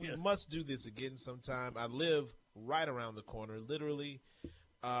true. We must do this again sometime. I live right around the corner, literally.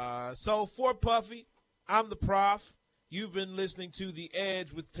 So for Puffy, I'm the Prof. You've been listening to The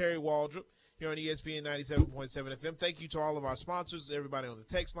Edge with Terry Waldrop here on ESPN 97.7 FM. Thank you to all of our sponsors, everybody on the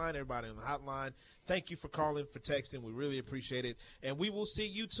text line, everybody on the hotline. Thank you for calling, for texting. We really appreciate it. And we will see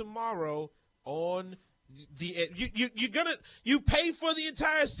you tomorrow on The Edge. You pay for the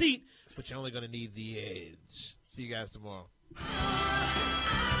entire seat, but you're only going to need The Edge. See you guys tomorrow.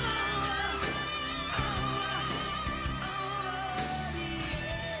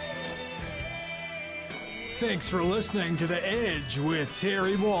 Thanks for listening to The Edge with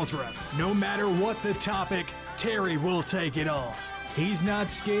Terry Waldrop. No matter what the topic, Terry will take it on. He's not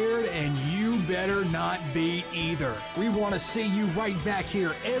scared, and you better not be either. We want to see you right back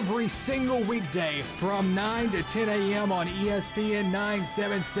here every single weekday from 9 to 10 a.m. on ESPN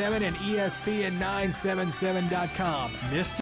 977 and ESPN977.com. Mr.